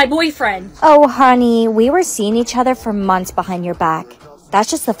kiss my boyfriend. Oh, honey, we were seeing each other for months behind your back.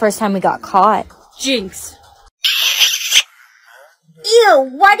 That's just the first time we got caught. Jinx. Ew,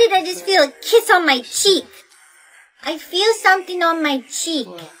 why did I just feel a kiss on my cheek? I feel something on my cheek.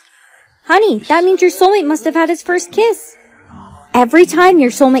 Honey, that means your soulmate must have had his first kiss. Every time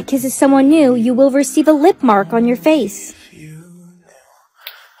your soulmate kisses someone new, you will receive a lip mark on your face.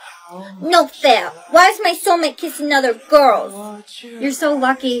 No fair. Why is my soulmate kissing other girls? You're so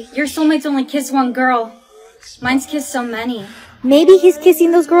lucky. Your soulmates only kiss one girl. Mine's kissed so many. Maybe he's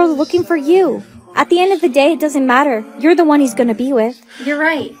kissing those girls looking for you. At the end of the day, it doesn't matter. You're the one he's gonna be with. You're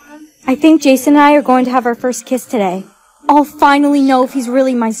right. I think Jason and I are going to have our first kiss today. I'll finally know if he's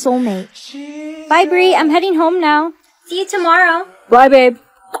really my soulmate. Bye, Bree. I'm heading home now. See you tomorrow. Bye, babe.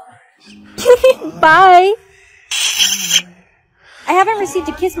 Bye. I haven't received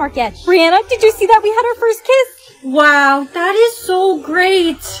a kiss mark yet. Brianna, did you see that we had our first kiss? Wow, that is so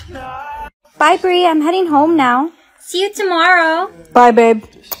great. Bye, Bree. I'm heading home now. See you tomorrow. Bye, babe.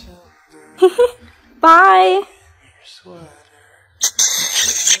 Bye.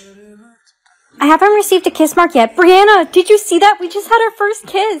 I haven't received a kiss mark yet. Brianna, did you see that? We just had our first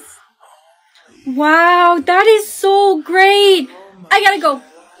kiss. Wow, that is so great. I gotta go.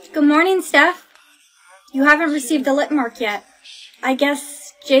 Good morning, Steph. You haven't received a lip mark yet. I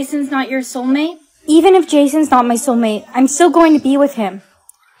guess Jason's not your soulmate? Even if Jason's not my soulmate, I'm still going to be with him.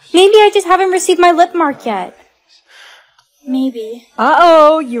 Maybe I just haven't received my lip mark yet. Maybe.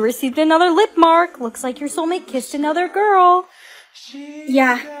 Uh-oh, you received another lip mark. Looks like your soulmate kissed another girl.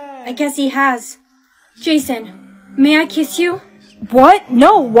 Yeah, I guess he has. Jason, may I kiss you? What?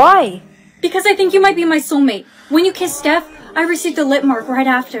 No, why? Because I think you might be my soulmate. When you kissed Steph, I received a lip mark right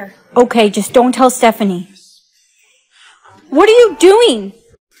after. Okay, just don't tell Stephanie. What are you doing?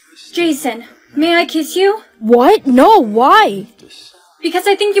 Jason, may I kiss you? What? No, why? Because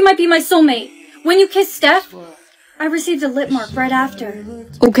I think you might be my soulmate. When you kissed Steph, I received a lip mark right after.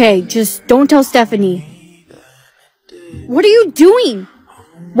 Okay, just don't tell Stephanie. What are you doing?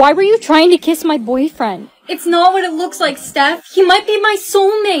 Why were you trying to kiss my boyfriend? It's not what it looks like, Steph. He might be my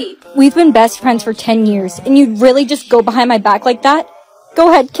soulmate. We've been best friends for 10 years, and you'd really just go behind my back like that? Go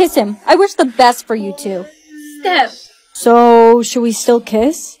ahead, kiss him. I wish the best for you two. Steph. So, should we still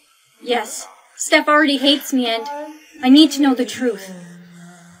kiss? Yes. Steph already hates me, and I need to know the truth.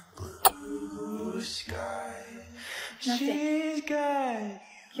 Nothing.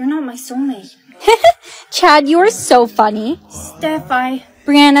 You're not my soulmate. Chad, you are so funny. Steph,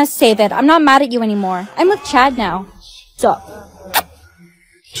 Brianna, save it. I'm not mad at you anymore. I'm with Chad now. Sup?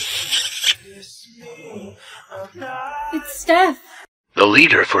 It's Steph. The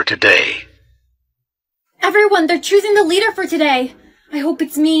leader for today. Everyone, they're choosing the leader for today. I hope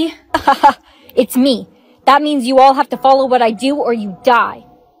it's me. It's me. That means you all have to follow what I do or you die.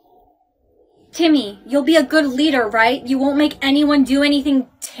 Timmy, you'll be a good leader, right? You won't make anyone do anything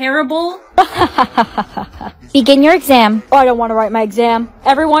terrible? Begin your exam. Oh, I don't want to write my exam.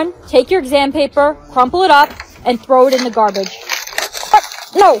 Everyone, take your exam paper, crumple it up, and throw it in the garbage.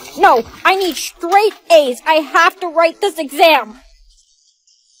 No, I need straight A's. I have to write this exam.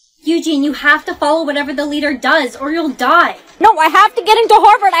 Eugene, you have to follow whatever the leader does, or you'll die. No, I have to get into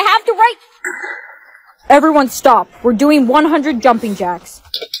Harvard. I have to write... Everyone stop. We're doing 100 jumping jacks.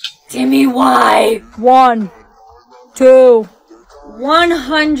 Timmy, why? 1, 2...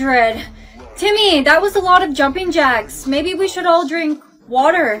 100. Timmy, that was a lot of jumping jacks. Maybe we should all drink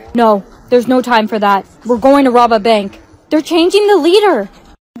water. No, there's no time for that. We're going to rob a bank. They're changing the leader.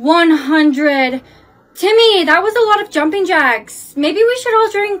 100. Timmy, that was a lot of jumping jacks. Maybe we should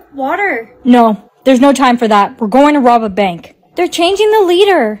all drink water. No, there's no time for that. We're going to rob a bank. They're changing the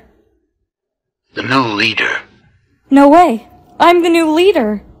leader. The new leader. No way. I'm the new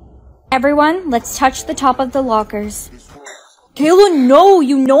leader. Everyone, let's touch the top of the lockers. Kayla, no!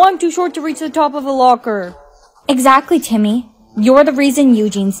 You know I'm too short to reach the top of a locker. Exactly, Timmy. You're the reason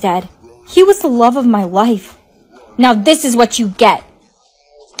Eugene's dead. He was the love of my life. Now this is what you get.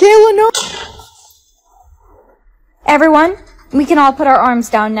 Kayla, no! Everyone, we can all put our arms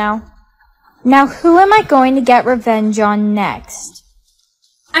down now. Now who am I going to get revenge on next?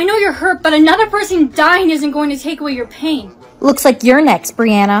 I know you're hurt, but another person dying isn't going to take away your pain. Looks like you're next,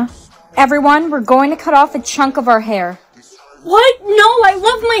 Brianna. Everyone, we're going to cut off a chunk of our hair. What? No, I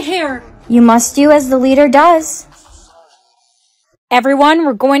love my hair. You must do as the leader does. Everyone,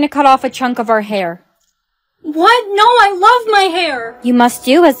 we're going to cut off a chunk of our hair. What? No, I love my hair. You must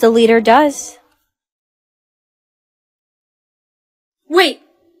do as the leader does. Wait,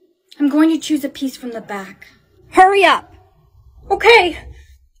 I'm going to choose a piece from the back. Hurry up. Okay.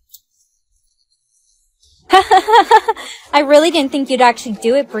 I really didn't think you'd actually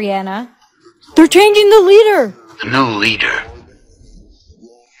do it, Brianna. They're changing the leader. The new leader.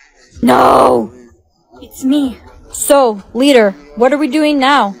 No. It's me. So, leader, what are we doing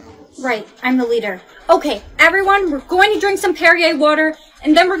now? Right, I'm the leader. Okay, everyone, we're going to drink some Perrier water,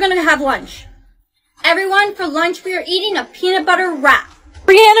 and then we're going to have lunch. Everyone, for lunch, we are eating a peanut butter wrap.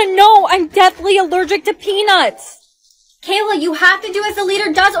 Brianna, no! I'm deathly allergic to peanuts! Kayla, you have to do as the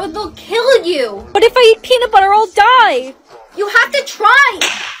leader does or they'll kill you! But if I eat peanut butter, I'll die! You have to try!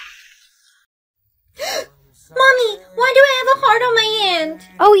 Mommy, why do I have a heart on my hand?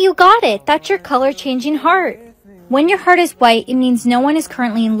 Oh, you got it. That's your color-changing heart. When your heart is white, it means no one is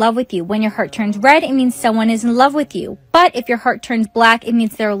currently in love with you. When your heart turns red, it means someone is in love with you. But if your heart turns black, it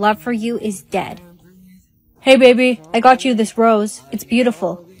means their love for you is dead. Hey, baby, I got you this rose. It's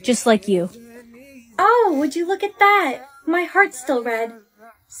beautiful, just like you. Oh, would you look at that? My heart's still red.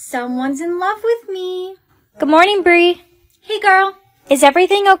 Someone's in love with me. Good morning, Bree. Hey, girl. Is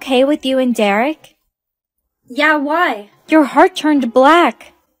everything okay with you and Derek? Yeah, why? Your heart turned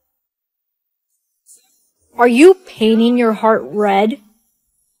black. Are you painting your heart red?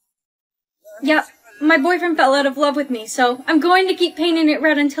 Yep. My boyfriend fell out of love with me, so I'm going to keep painting it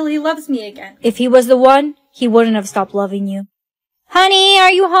red until he loves me again. If he was the one, he wouldn't have stopped loving you. Honey, are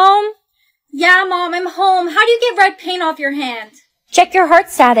you home? Yeah, Mom, I'm home. How do you get red paint off your hand? Check your heart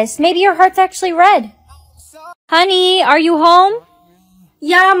status. Maybe your heart's actually red. Honey, are you home?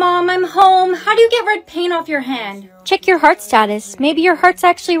 Yeah, Mom, I'm home. How do you get red paint off your hand? Check your heart status. Maybe your heart's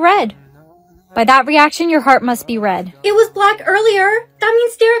actually red. By that reaction, your heart must be red. It was black earlier. That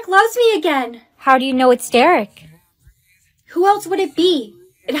means Derek loves me again. How do you know it's Derek? Who else would it be?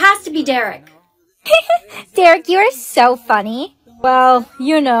 It has to be Derek. Derek, you are so funny. Well,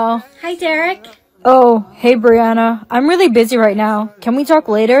 you know. Hi, Derek. Oh, hey, Brianna. I'm really busy right now. Can we talk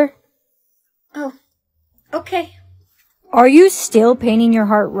later? Oh, okay. Are you still painting your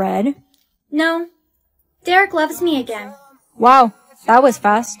heart red? No. Derek loves me again. Wow, that was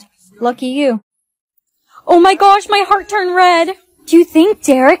fast. Lucky you. Oh my gosh, my heart turned red. Do you think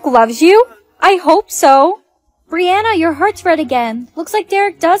Derek loves you? I hope so. Brianna, your heart's red again. Looks like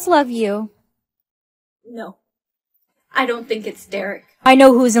Derek does love you. No. I don't think it's Derek. I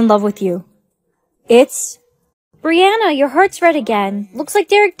know who's in love with you. It's... Brianna, your heart's red again. Looks like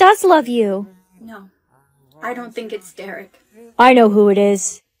Derek does love you. No. I don't think it's Derek. I know who it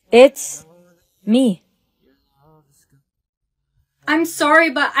is. It's... me. I'm sorry,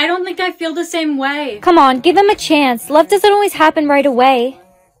 but I don't think I feel the same way. Come on, give him a chance. Love doesn't always happen right away.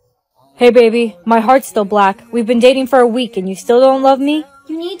 Hey, baby, my heart's still black. We've been dating for a week and you still don't love me?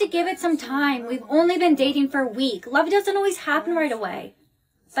 You need to give it some time. We've only been dating for a week. Love doesn't always happen right away.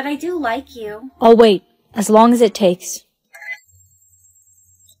 But I do like you. I'll wait, as long as it takes.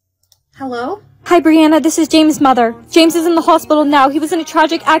 Hello? Hi, Brianna, this is James' mother. James is in the hospital now. He was in a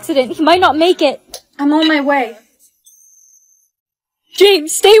tragic accident. He might not make it. I'm on my way.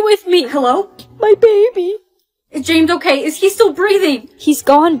 James, stay with me. Hello? My baby. Is James okay? Is he still breathing? He's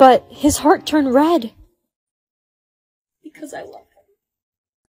gone, but his heart turned red. Because I love him.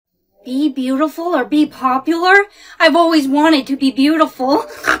 Be beautiful or be popular? I've always wanted to be beautiful.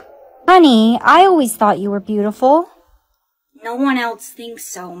 Honey, I always thought you were beautiful. No one else thinks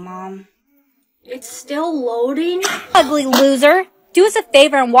so, Mom. It's still loading. Ugly loser. Do us a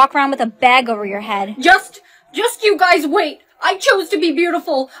favor and walk around with a bag over your head. Just you guys wait. I chose to be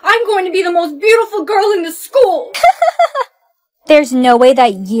beautiful. I'm going to be the most beautiful girl in the school. There's no way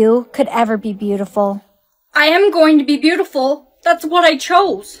that you could ever be beautiful. I am going to be beautiful. That's what I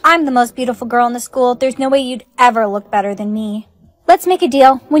chose. I'm the most beautiful girl in the school. There's no way you'd ever look better than me. Let's make a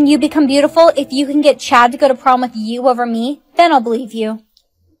deal. When you become beautiful, if you can get Chad to go to prom with you over me, then I'll believe you.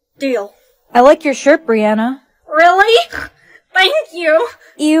 Deal. I like your shirt, Brianna. Really? Thank you.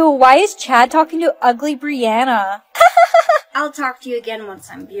 Ew, why is Chad talking to ugly Brianna? I'll talk to you again once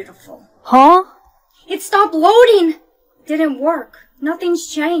I'm beautiful. Huh? It stopped loading. It didn't work. Nothing's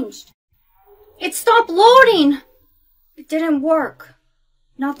changed. It stopped loading. It didn't work.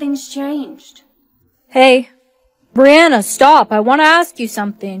 Nothing's changed. Hey, Brianna, stop. I want to ask you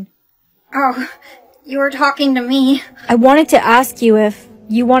something. Oh, you were talking to me. I wanted to ask you if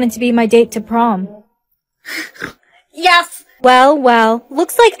You wanted to be my date to prom. Yes! Well,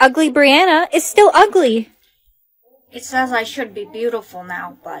 looks like ugly Brianna is still ugly. It says I should be beautiful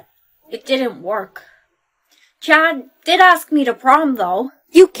now, but it didn't work. Chad did ask me to prom, though.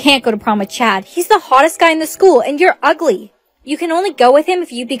 You can't go to prom with Chad. He's the hottest guy in the school, and you're ugly. You can only go with him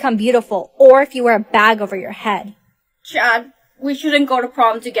if you become beautiful, or if you wear a bag over your head. Chad, we shouldn't go to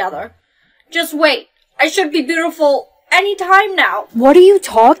prom together. Just wait. I should be beautiful any time now. What are you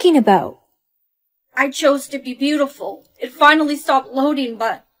talking about? I chose to be beautiful. It finally stopped loading,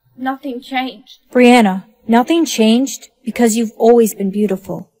 but nothing changed. Brianna, nothing changed because you've always been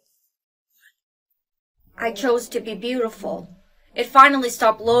beautiful. I chose to be beautiful. It finally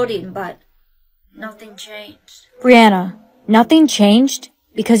stopped loading, but nothing changed. Brianna, nothing changed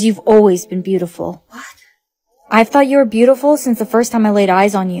because you've always been beautiful. What? I've thought you were beautiful since the first time I laid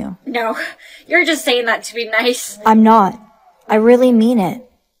eyes on you. No, you're just saying that to be nice. I'm not. I really mean it.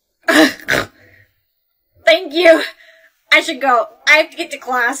 Thank you. I should go. I have to get to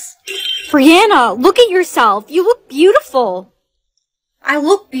class. Brianna, look at yourself. You look beautiful. I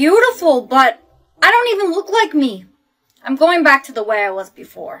look beautiful, but I don't even look like me. I'm going back to the way I was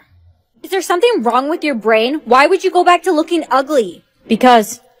before. Is there something wrong with your brain? Why would you go back to looking ugly?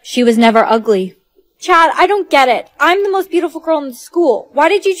 Because she was never ugly. Chad, I don't get it. I'm the most beautiful girl in the school. Why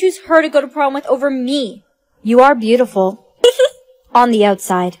did you choose her to go to prom with over me? You are beautiful. On the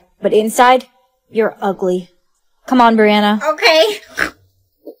outside. But inside, you're ugly. Come on, Brianna. Okay.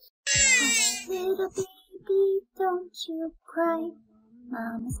 Little baby, don't you cry.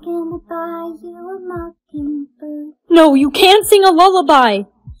 Mama's gonna buy you a mockingbird. No, you can't sing a lullaby.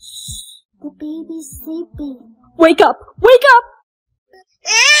 The baby's sleeping. Wake up! Wake up!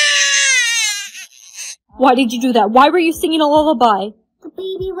 Why did you do that? Why were you singing a lullaby? The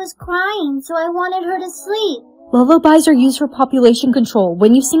baby was crying, so I wanted her to sleep. Lullabies are used for population control.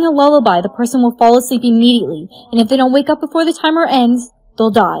 When you sing a lullaby, the person will fall asleep immediately, and if they don't wake up before the timer ends,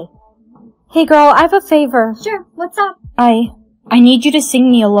 they'll die. Hey girl, I have a favor. Sure, what's up? I need you to sing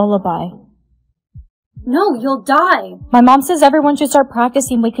me a lullaby. No, you'll die. My mom says everyone should start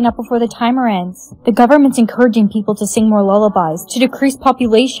practicing waking up before the timer ends. The government's encouraging people to sing more lullabies to decrease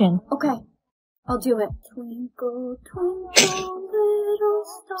population. Okay, I'll do it. Twinkle, twinkle, little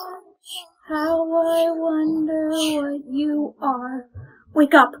star, how I wonder what you are.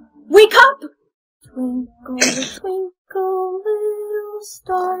 Wake up! Wake up! Twinkle, twinkle, little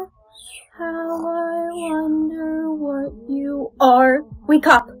star, how I wonder what you are. Wake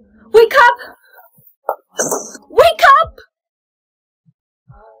up! Wake up! Wake up!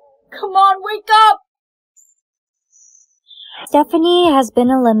 Come on, wake up! Stephanie has been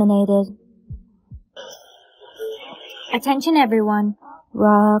eliminated. Attention everyone.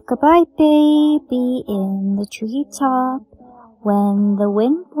 Rock-a-bye baby in the treetop. When the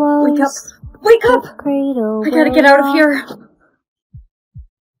wind blows, wake up! Wake up! Cradle I gotta get out of here.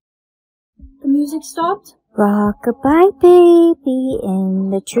 The music stopped? Rock-a-bye baby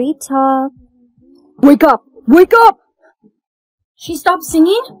in the treetop. Wake up! Wake up! She stopped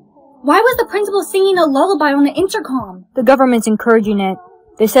singing? Why was the principal singing a lullaby on the intercom? The government's encouraging it.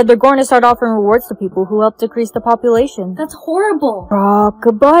 They said they're going to start offering rewards to people who help decrease the population. That's horrible.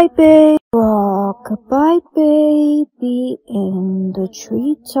 Rock-a-bye baby, rock-a-bye baby in the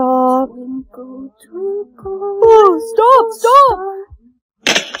treetop. Twinkle, twinkle, Oh,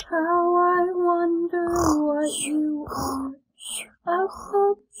 stop! how I wonder what you are. Up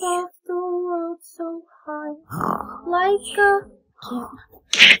above the world so high, like a...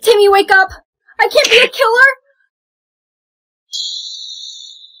 Timmy, wake up! I can't be a killer!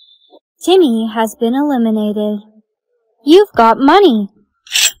 Timmy has been eliminated. You've got money.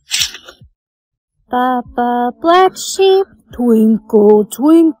 Baba, black sheep, twinkle,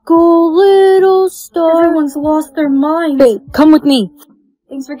 twinkle, little star. Everyone's lost their minds. Babe, come with me.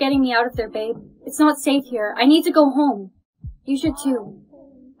 Thanks for getting me out of there, babe. It's not safe here. I need to go home. You should too.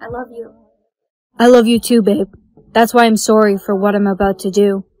 I love you. I love you too, babe. That's why I'm sorry for what I'm about to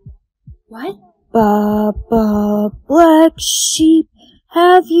do. What? Baba, black sheep,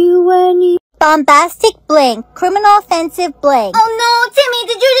 have you any... Bombastic blank. Criminal offensive blank. Oh no, Timmy,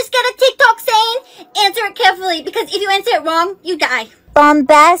 did you just get a TikTok saying? Answer it carefully, because if you answer it wrong, you die.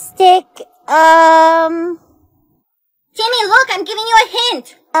 Bombastic, Timmy, look, I'm giving you a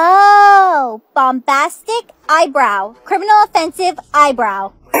hint. Oh, bombastic eyebrow. Criminal offensive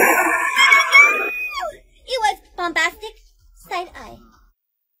eyebrow. It was bombastic side eye.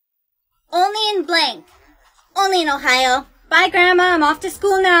 Only in blank. Only in Ohio. Bye, Grandma. I'm off to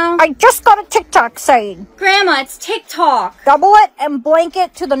school now. I just got a TikTok saying. Grandma, it's TikTok. Double it and blank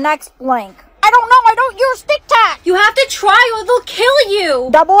it to the next blank. I don't know. I don't use Tic Tac. You have to try or they'll kill you.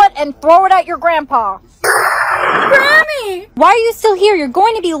 Double it and throw it at your grandpa. Grammy! Why are you still here? You're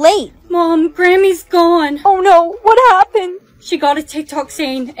going to be late. Mom, Grammy's gone. Oh no, what happened? She got a TikTok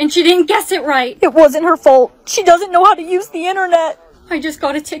saying, and she didn't guess it right. It wasn't her fault. She doesn't know how to use the internet. I just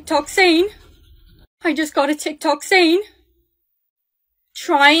got a TikTok saying.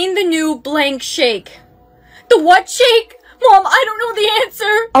 Trying the new blank shake. The what shake? Mom, I don't know the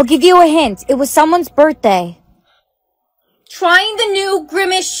answer. I'll give you a hint. It was someone's birthday. Trying the new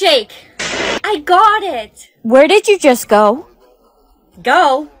grimace shake. I got it. Where did you just go?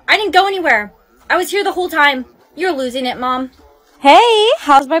 Go? I didn't go anywhere. I was here the whole time. You're losing it, Mom. Hey,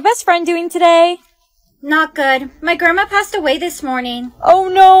 how's my best friend doing today? Not good. My grandma passed away this morning. Oh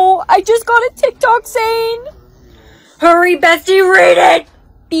no, I just got a TikTok saying. Hurry, bestie, read it!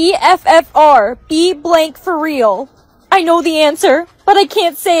 BFFR, be blank for real. I know the answer, but I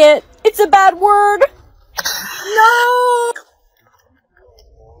can't say it. It's a bad word.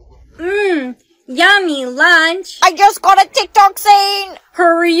 No! Yummy lunch. I just got a TikTok saying.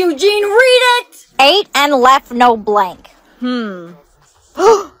 Hurry, Eugene, read it! 8 and left no blank. 8 and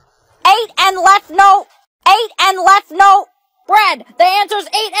left no bread. The answer's 8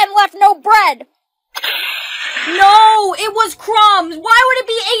 and left no bread. No, it was crumbs. Why would it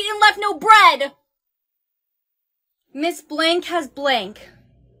be 8 and left no bread? Miss Blank has blank.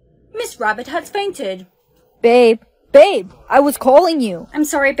 Miss Rabbit has fainted. Babe, I was calling you. I'm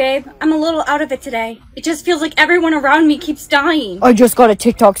sorry, babe. I'm a little out of it today. It just feels like everyone around me keeps dying. I just got a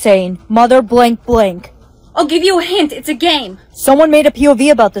TikTok saying, mother blank blank. I'll give you a hint. It's a game. Someone made a POV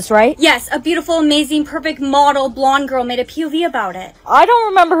about this, right? Yes, a beautiful, amazing, perfect model blonde girl made a POV about it. I don't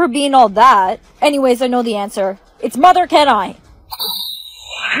remember her being all that. Anyways, I know the answer. It's Mother Can I.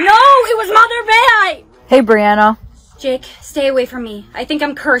 No, it was Mother May I. Hey, Brianna. Jake, stay away from me. I think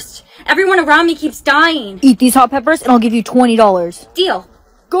I'm cursed. Everyone around me keeps dying. Eat these hot peppers and I'll give you $20. Deal.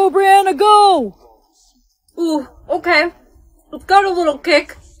 Go, Brianna, go! Ooh, okay. Let's got a little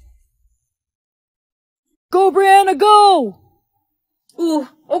kick. Go, Brianna, go! Ooh,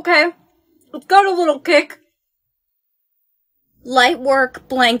 okay. Let's got a little kick. Light work,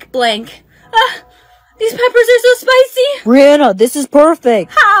 blank, blank. Ah, these peppers are so spicy. Brianna, this is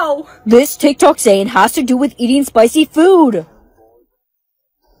perfect. How? This TikTok saying has to do with eating spicy food.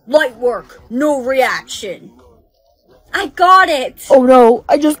 Light work, no reaction. I got it. Oh no,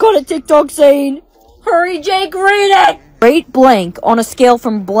 I just got a TikTok saying. Hurry, Jake, read it. Rate blank on a scale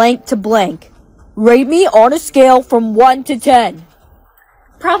from blank to blank. Rate me on a scale from 1 to 10.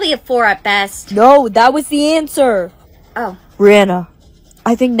 Probably a 4 at best. No, that was the answer. Oh. Brianna,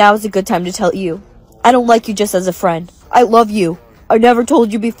 I think now is a good time to tell you. I don't like you just as a friend. I love you. I never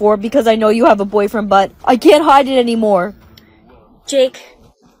told you before because I know you have a boyfriend, but I can't hide it anymore. Jake,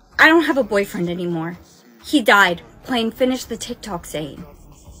 I don't have a boyfriend anymore. He died playing Finish the TikTok saying.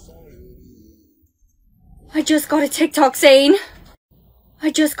 I just got a TikTok saying.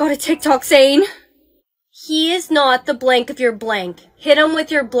 He is not the blank of your blank. Hit him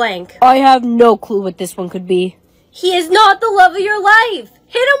with your blank. I have no clue what this one could be. He is not the love of your life.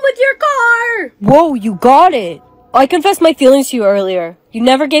 Hit him with your car. Whoa, you got it. I confessed my feelings to you earlier. You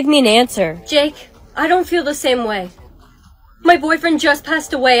never gave me an answer. Jake, I don't feel the same way. My boyfriend just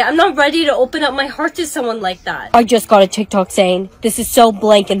passed away. I'm not ready to open up my heart to someone like that. I just got a TikTok saying, this is so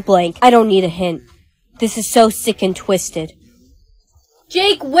blank and blank. I don't need a hint. This is so sick and twisted.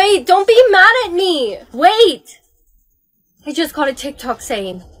 Jake, wait! Don't be mad at me! Wait! I just got a TikTok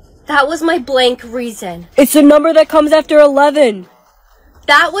saying, that was my blank reason. It's the number that comes after 11.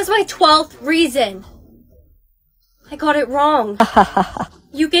 That was my 12th reason. I got it wrong.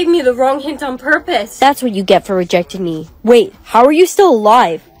 You gave me the wrong hint on purpose. That's what you get for rejecting me. Wait, how are you still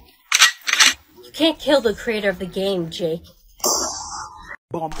alive? You can't kill the creator of the game, Jake.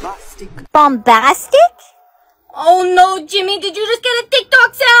 Bombastic? Oh no, Jimmy, did you just get a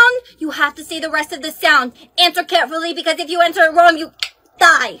TikTok sound? You have to say the rest of the sound. Answer carefully because if you answer it wrong, you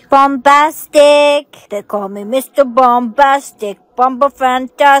die. Bombastic. They call me Mr. Bombastic. Bomba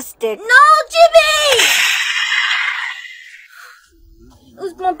Fantastic. No, Jimmy! It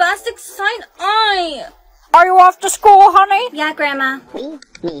was bombastic sign I. Are you off to school, honey? Yeah, Grandma. We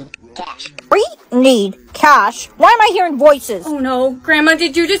need cash. We need cash? Why am I hearing voices? Oh no, Grandma,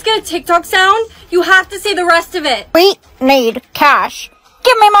 did you just get a TikTok sound? You have to say the rest of it. We need cash.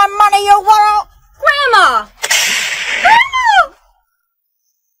 Give me my money, you little... Grandma! Grandma!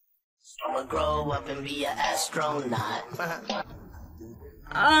 I'ma grow up and be an astronaut.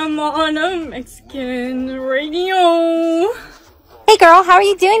 I'm on a Mexican radio. Hey girl, how are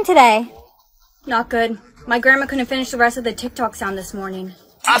you doing today? Not good. My grandma couldn't finish the rest of the TikTok sound this morning.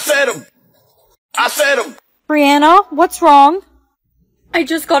 I said I said a... Brianna, what's wrong? I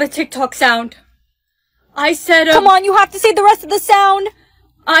just got a TikTok sound. I said a... Come on, you have to say the rest of the sound.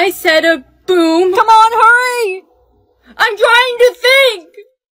 I said a boom. Come on, hurry! I'm trying to think!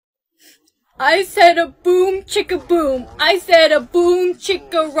 I said a boom chicka boom. I said a boom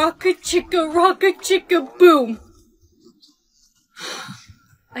chicka rocka chicka boom.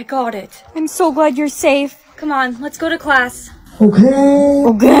 I got it. I'm so glad you're safe. Come on, let's go to class.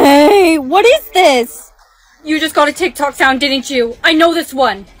 Okay, what is this? You just got a TikTok sound, didn't you? I know this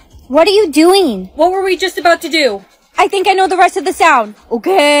one. What are you doing? What were we just about to do? I think I know the rest of the sound.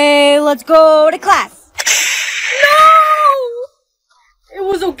 Okay, let's go to class. No! It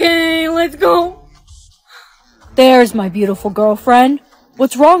was okay, let's go. There's my beautiful girlfriend.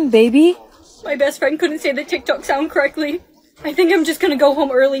 What's wrong, baby? My best friend couldn't say the TikTok sound correctly. I think I'm just gonna go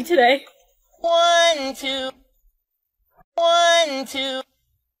home early today. 1, 2. 1, 2.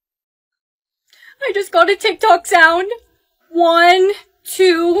 I just got a TikTok sound. 1,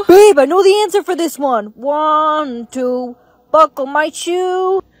 2. Babe, I know the answer for this one. 1, 2. Buckle my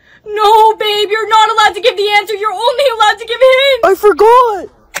shoe. No, babe, you're not allowed to give the answer. You're only allowed to give hints. I forgot.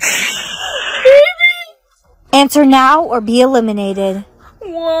 Baby. Answer now or be eliminated.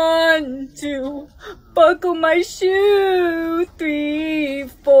 1, 2. Buckle my shoe. 3,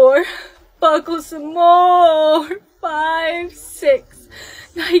 4. Buckle some more. 5, 6.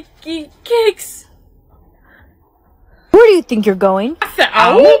 Nike kicks. Where do you think you're going?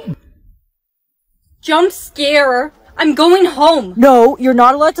 Out? Jump scare. I'm going home. No, you're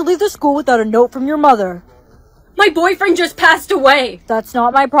not allowed to leave the school without a note from your mother. My boyfriend just passed away. That's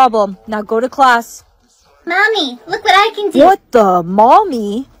not my problem. Now go to class. Mommy, look what I can do. What the?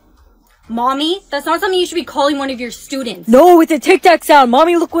 Mommy? Mommy? That's not something you should be calling one of your students. No, it's a tic-tac sound.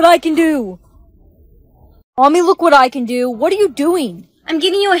 Mommy, look what I can do. Mommy, look what I can do. What are you doing? I'm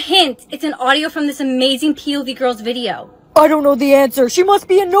giving you a hint. It's an audio from this amazing POV girls video. I don't know the answer. She must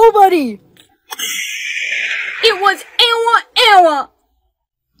be a nobody. It was Ewa.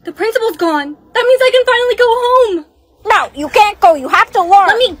 The principal's gone. That means I can finally go home. No, you can't go. You have to learn.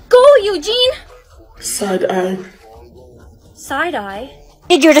 Let me go, Eugene. Side eye. Side eye?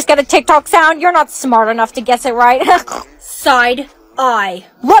 Did you just get a TikTok sound? You're not smart enough to guess it right. Side eye.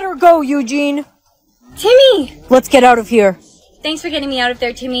 Let her go, Eugene. Timmy! Let's get out of here. Thanks for getting me out of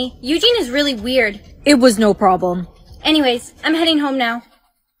there, Timmy. Eugene is really weird. It was no problem. Anyways, I'm heading home now.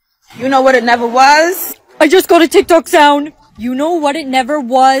 You know what it never was? I just got a TikTok sound. You know what it never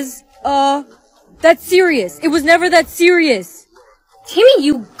was? That's serious. It was never that serious. Timmy,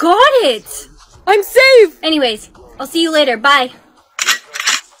 you got it! I'm safe! Anyways, I'll see you later. Bye.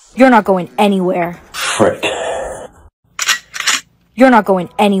 You're not going anywhere. Frick. You're not going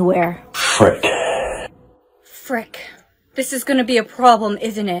anywhere. Frick. Frick. This is gonna be a problem,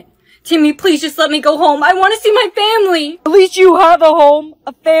 isn't it? Timmy, please just let me go home. I want to see my family. At least you have a home,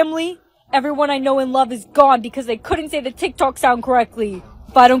 a family. Everyone I know and love is gone because they couldn't say the TikTok sound correctly.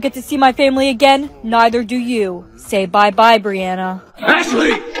 If I don't get to see my family again, neither do you. Say bye-bye, Brianna.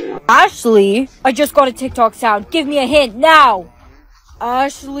 Ashley! Ashley? I just got a TikTok sound. Give me a hint now.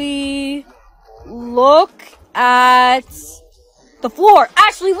 Ashley, look at the floor.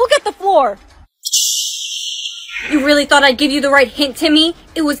 Ashley, look at the floor. You really thought I'd give you the right hint, Timmy?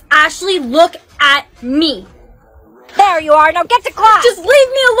 It was Ashley, look at me. There you are. Now get to class. Just leave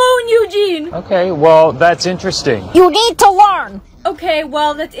me alone, Eugene. Okay, well, that's interesting. You need to learn. Okay,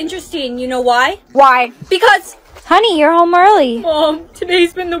 well, that's interesting. You know why? Why? Because... Honey, you're home early. Mom,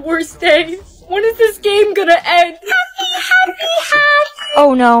 today's been the worst day. When is this game gonna end?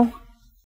 Oh no.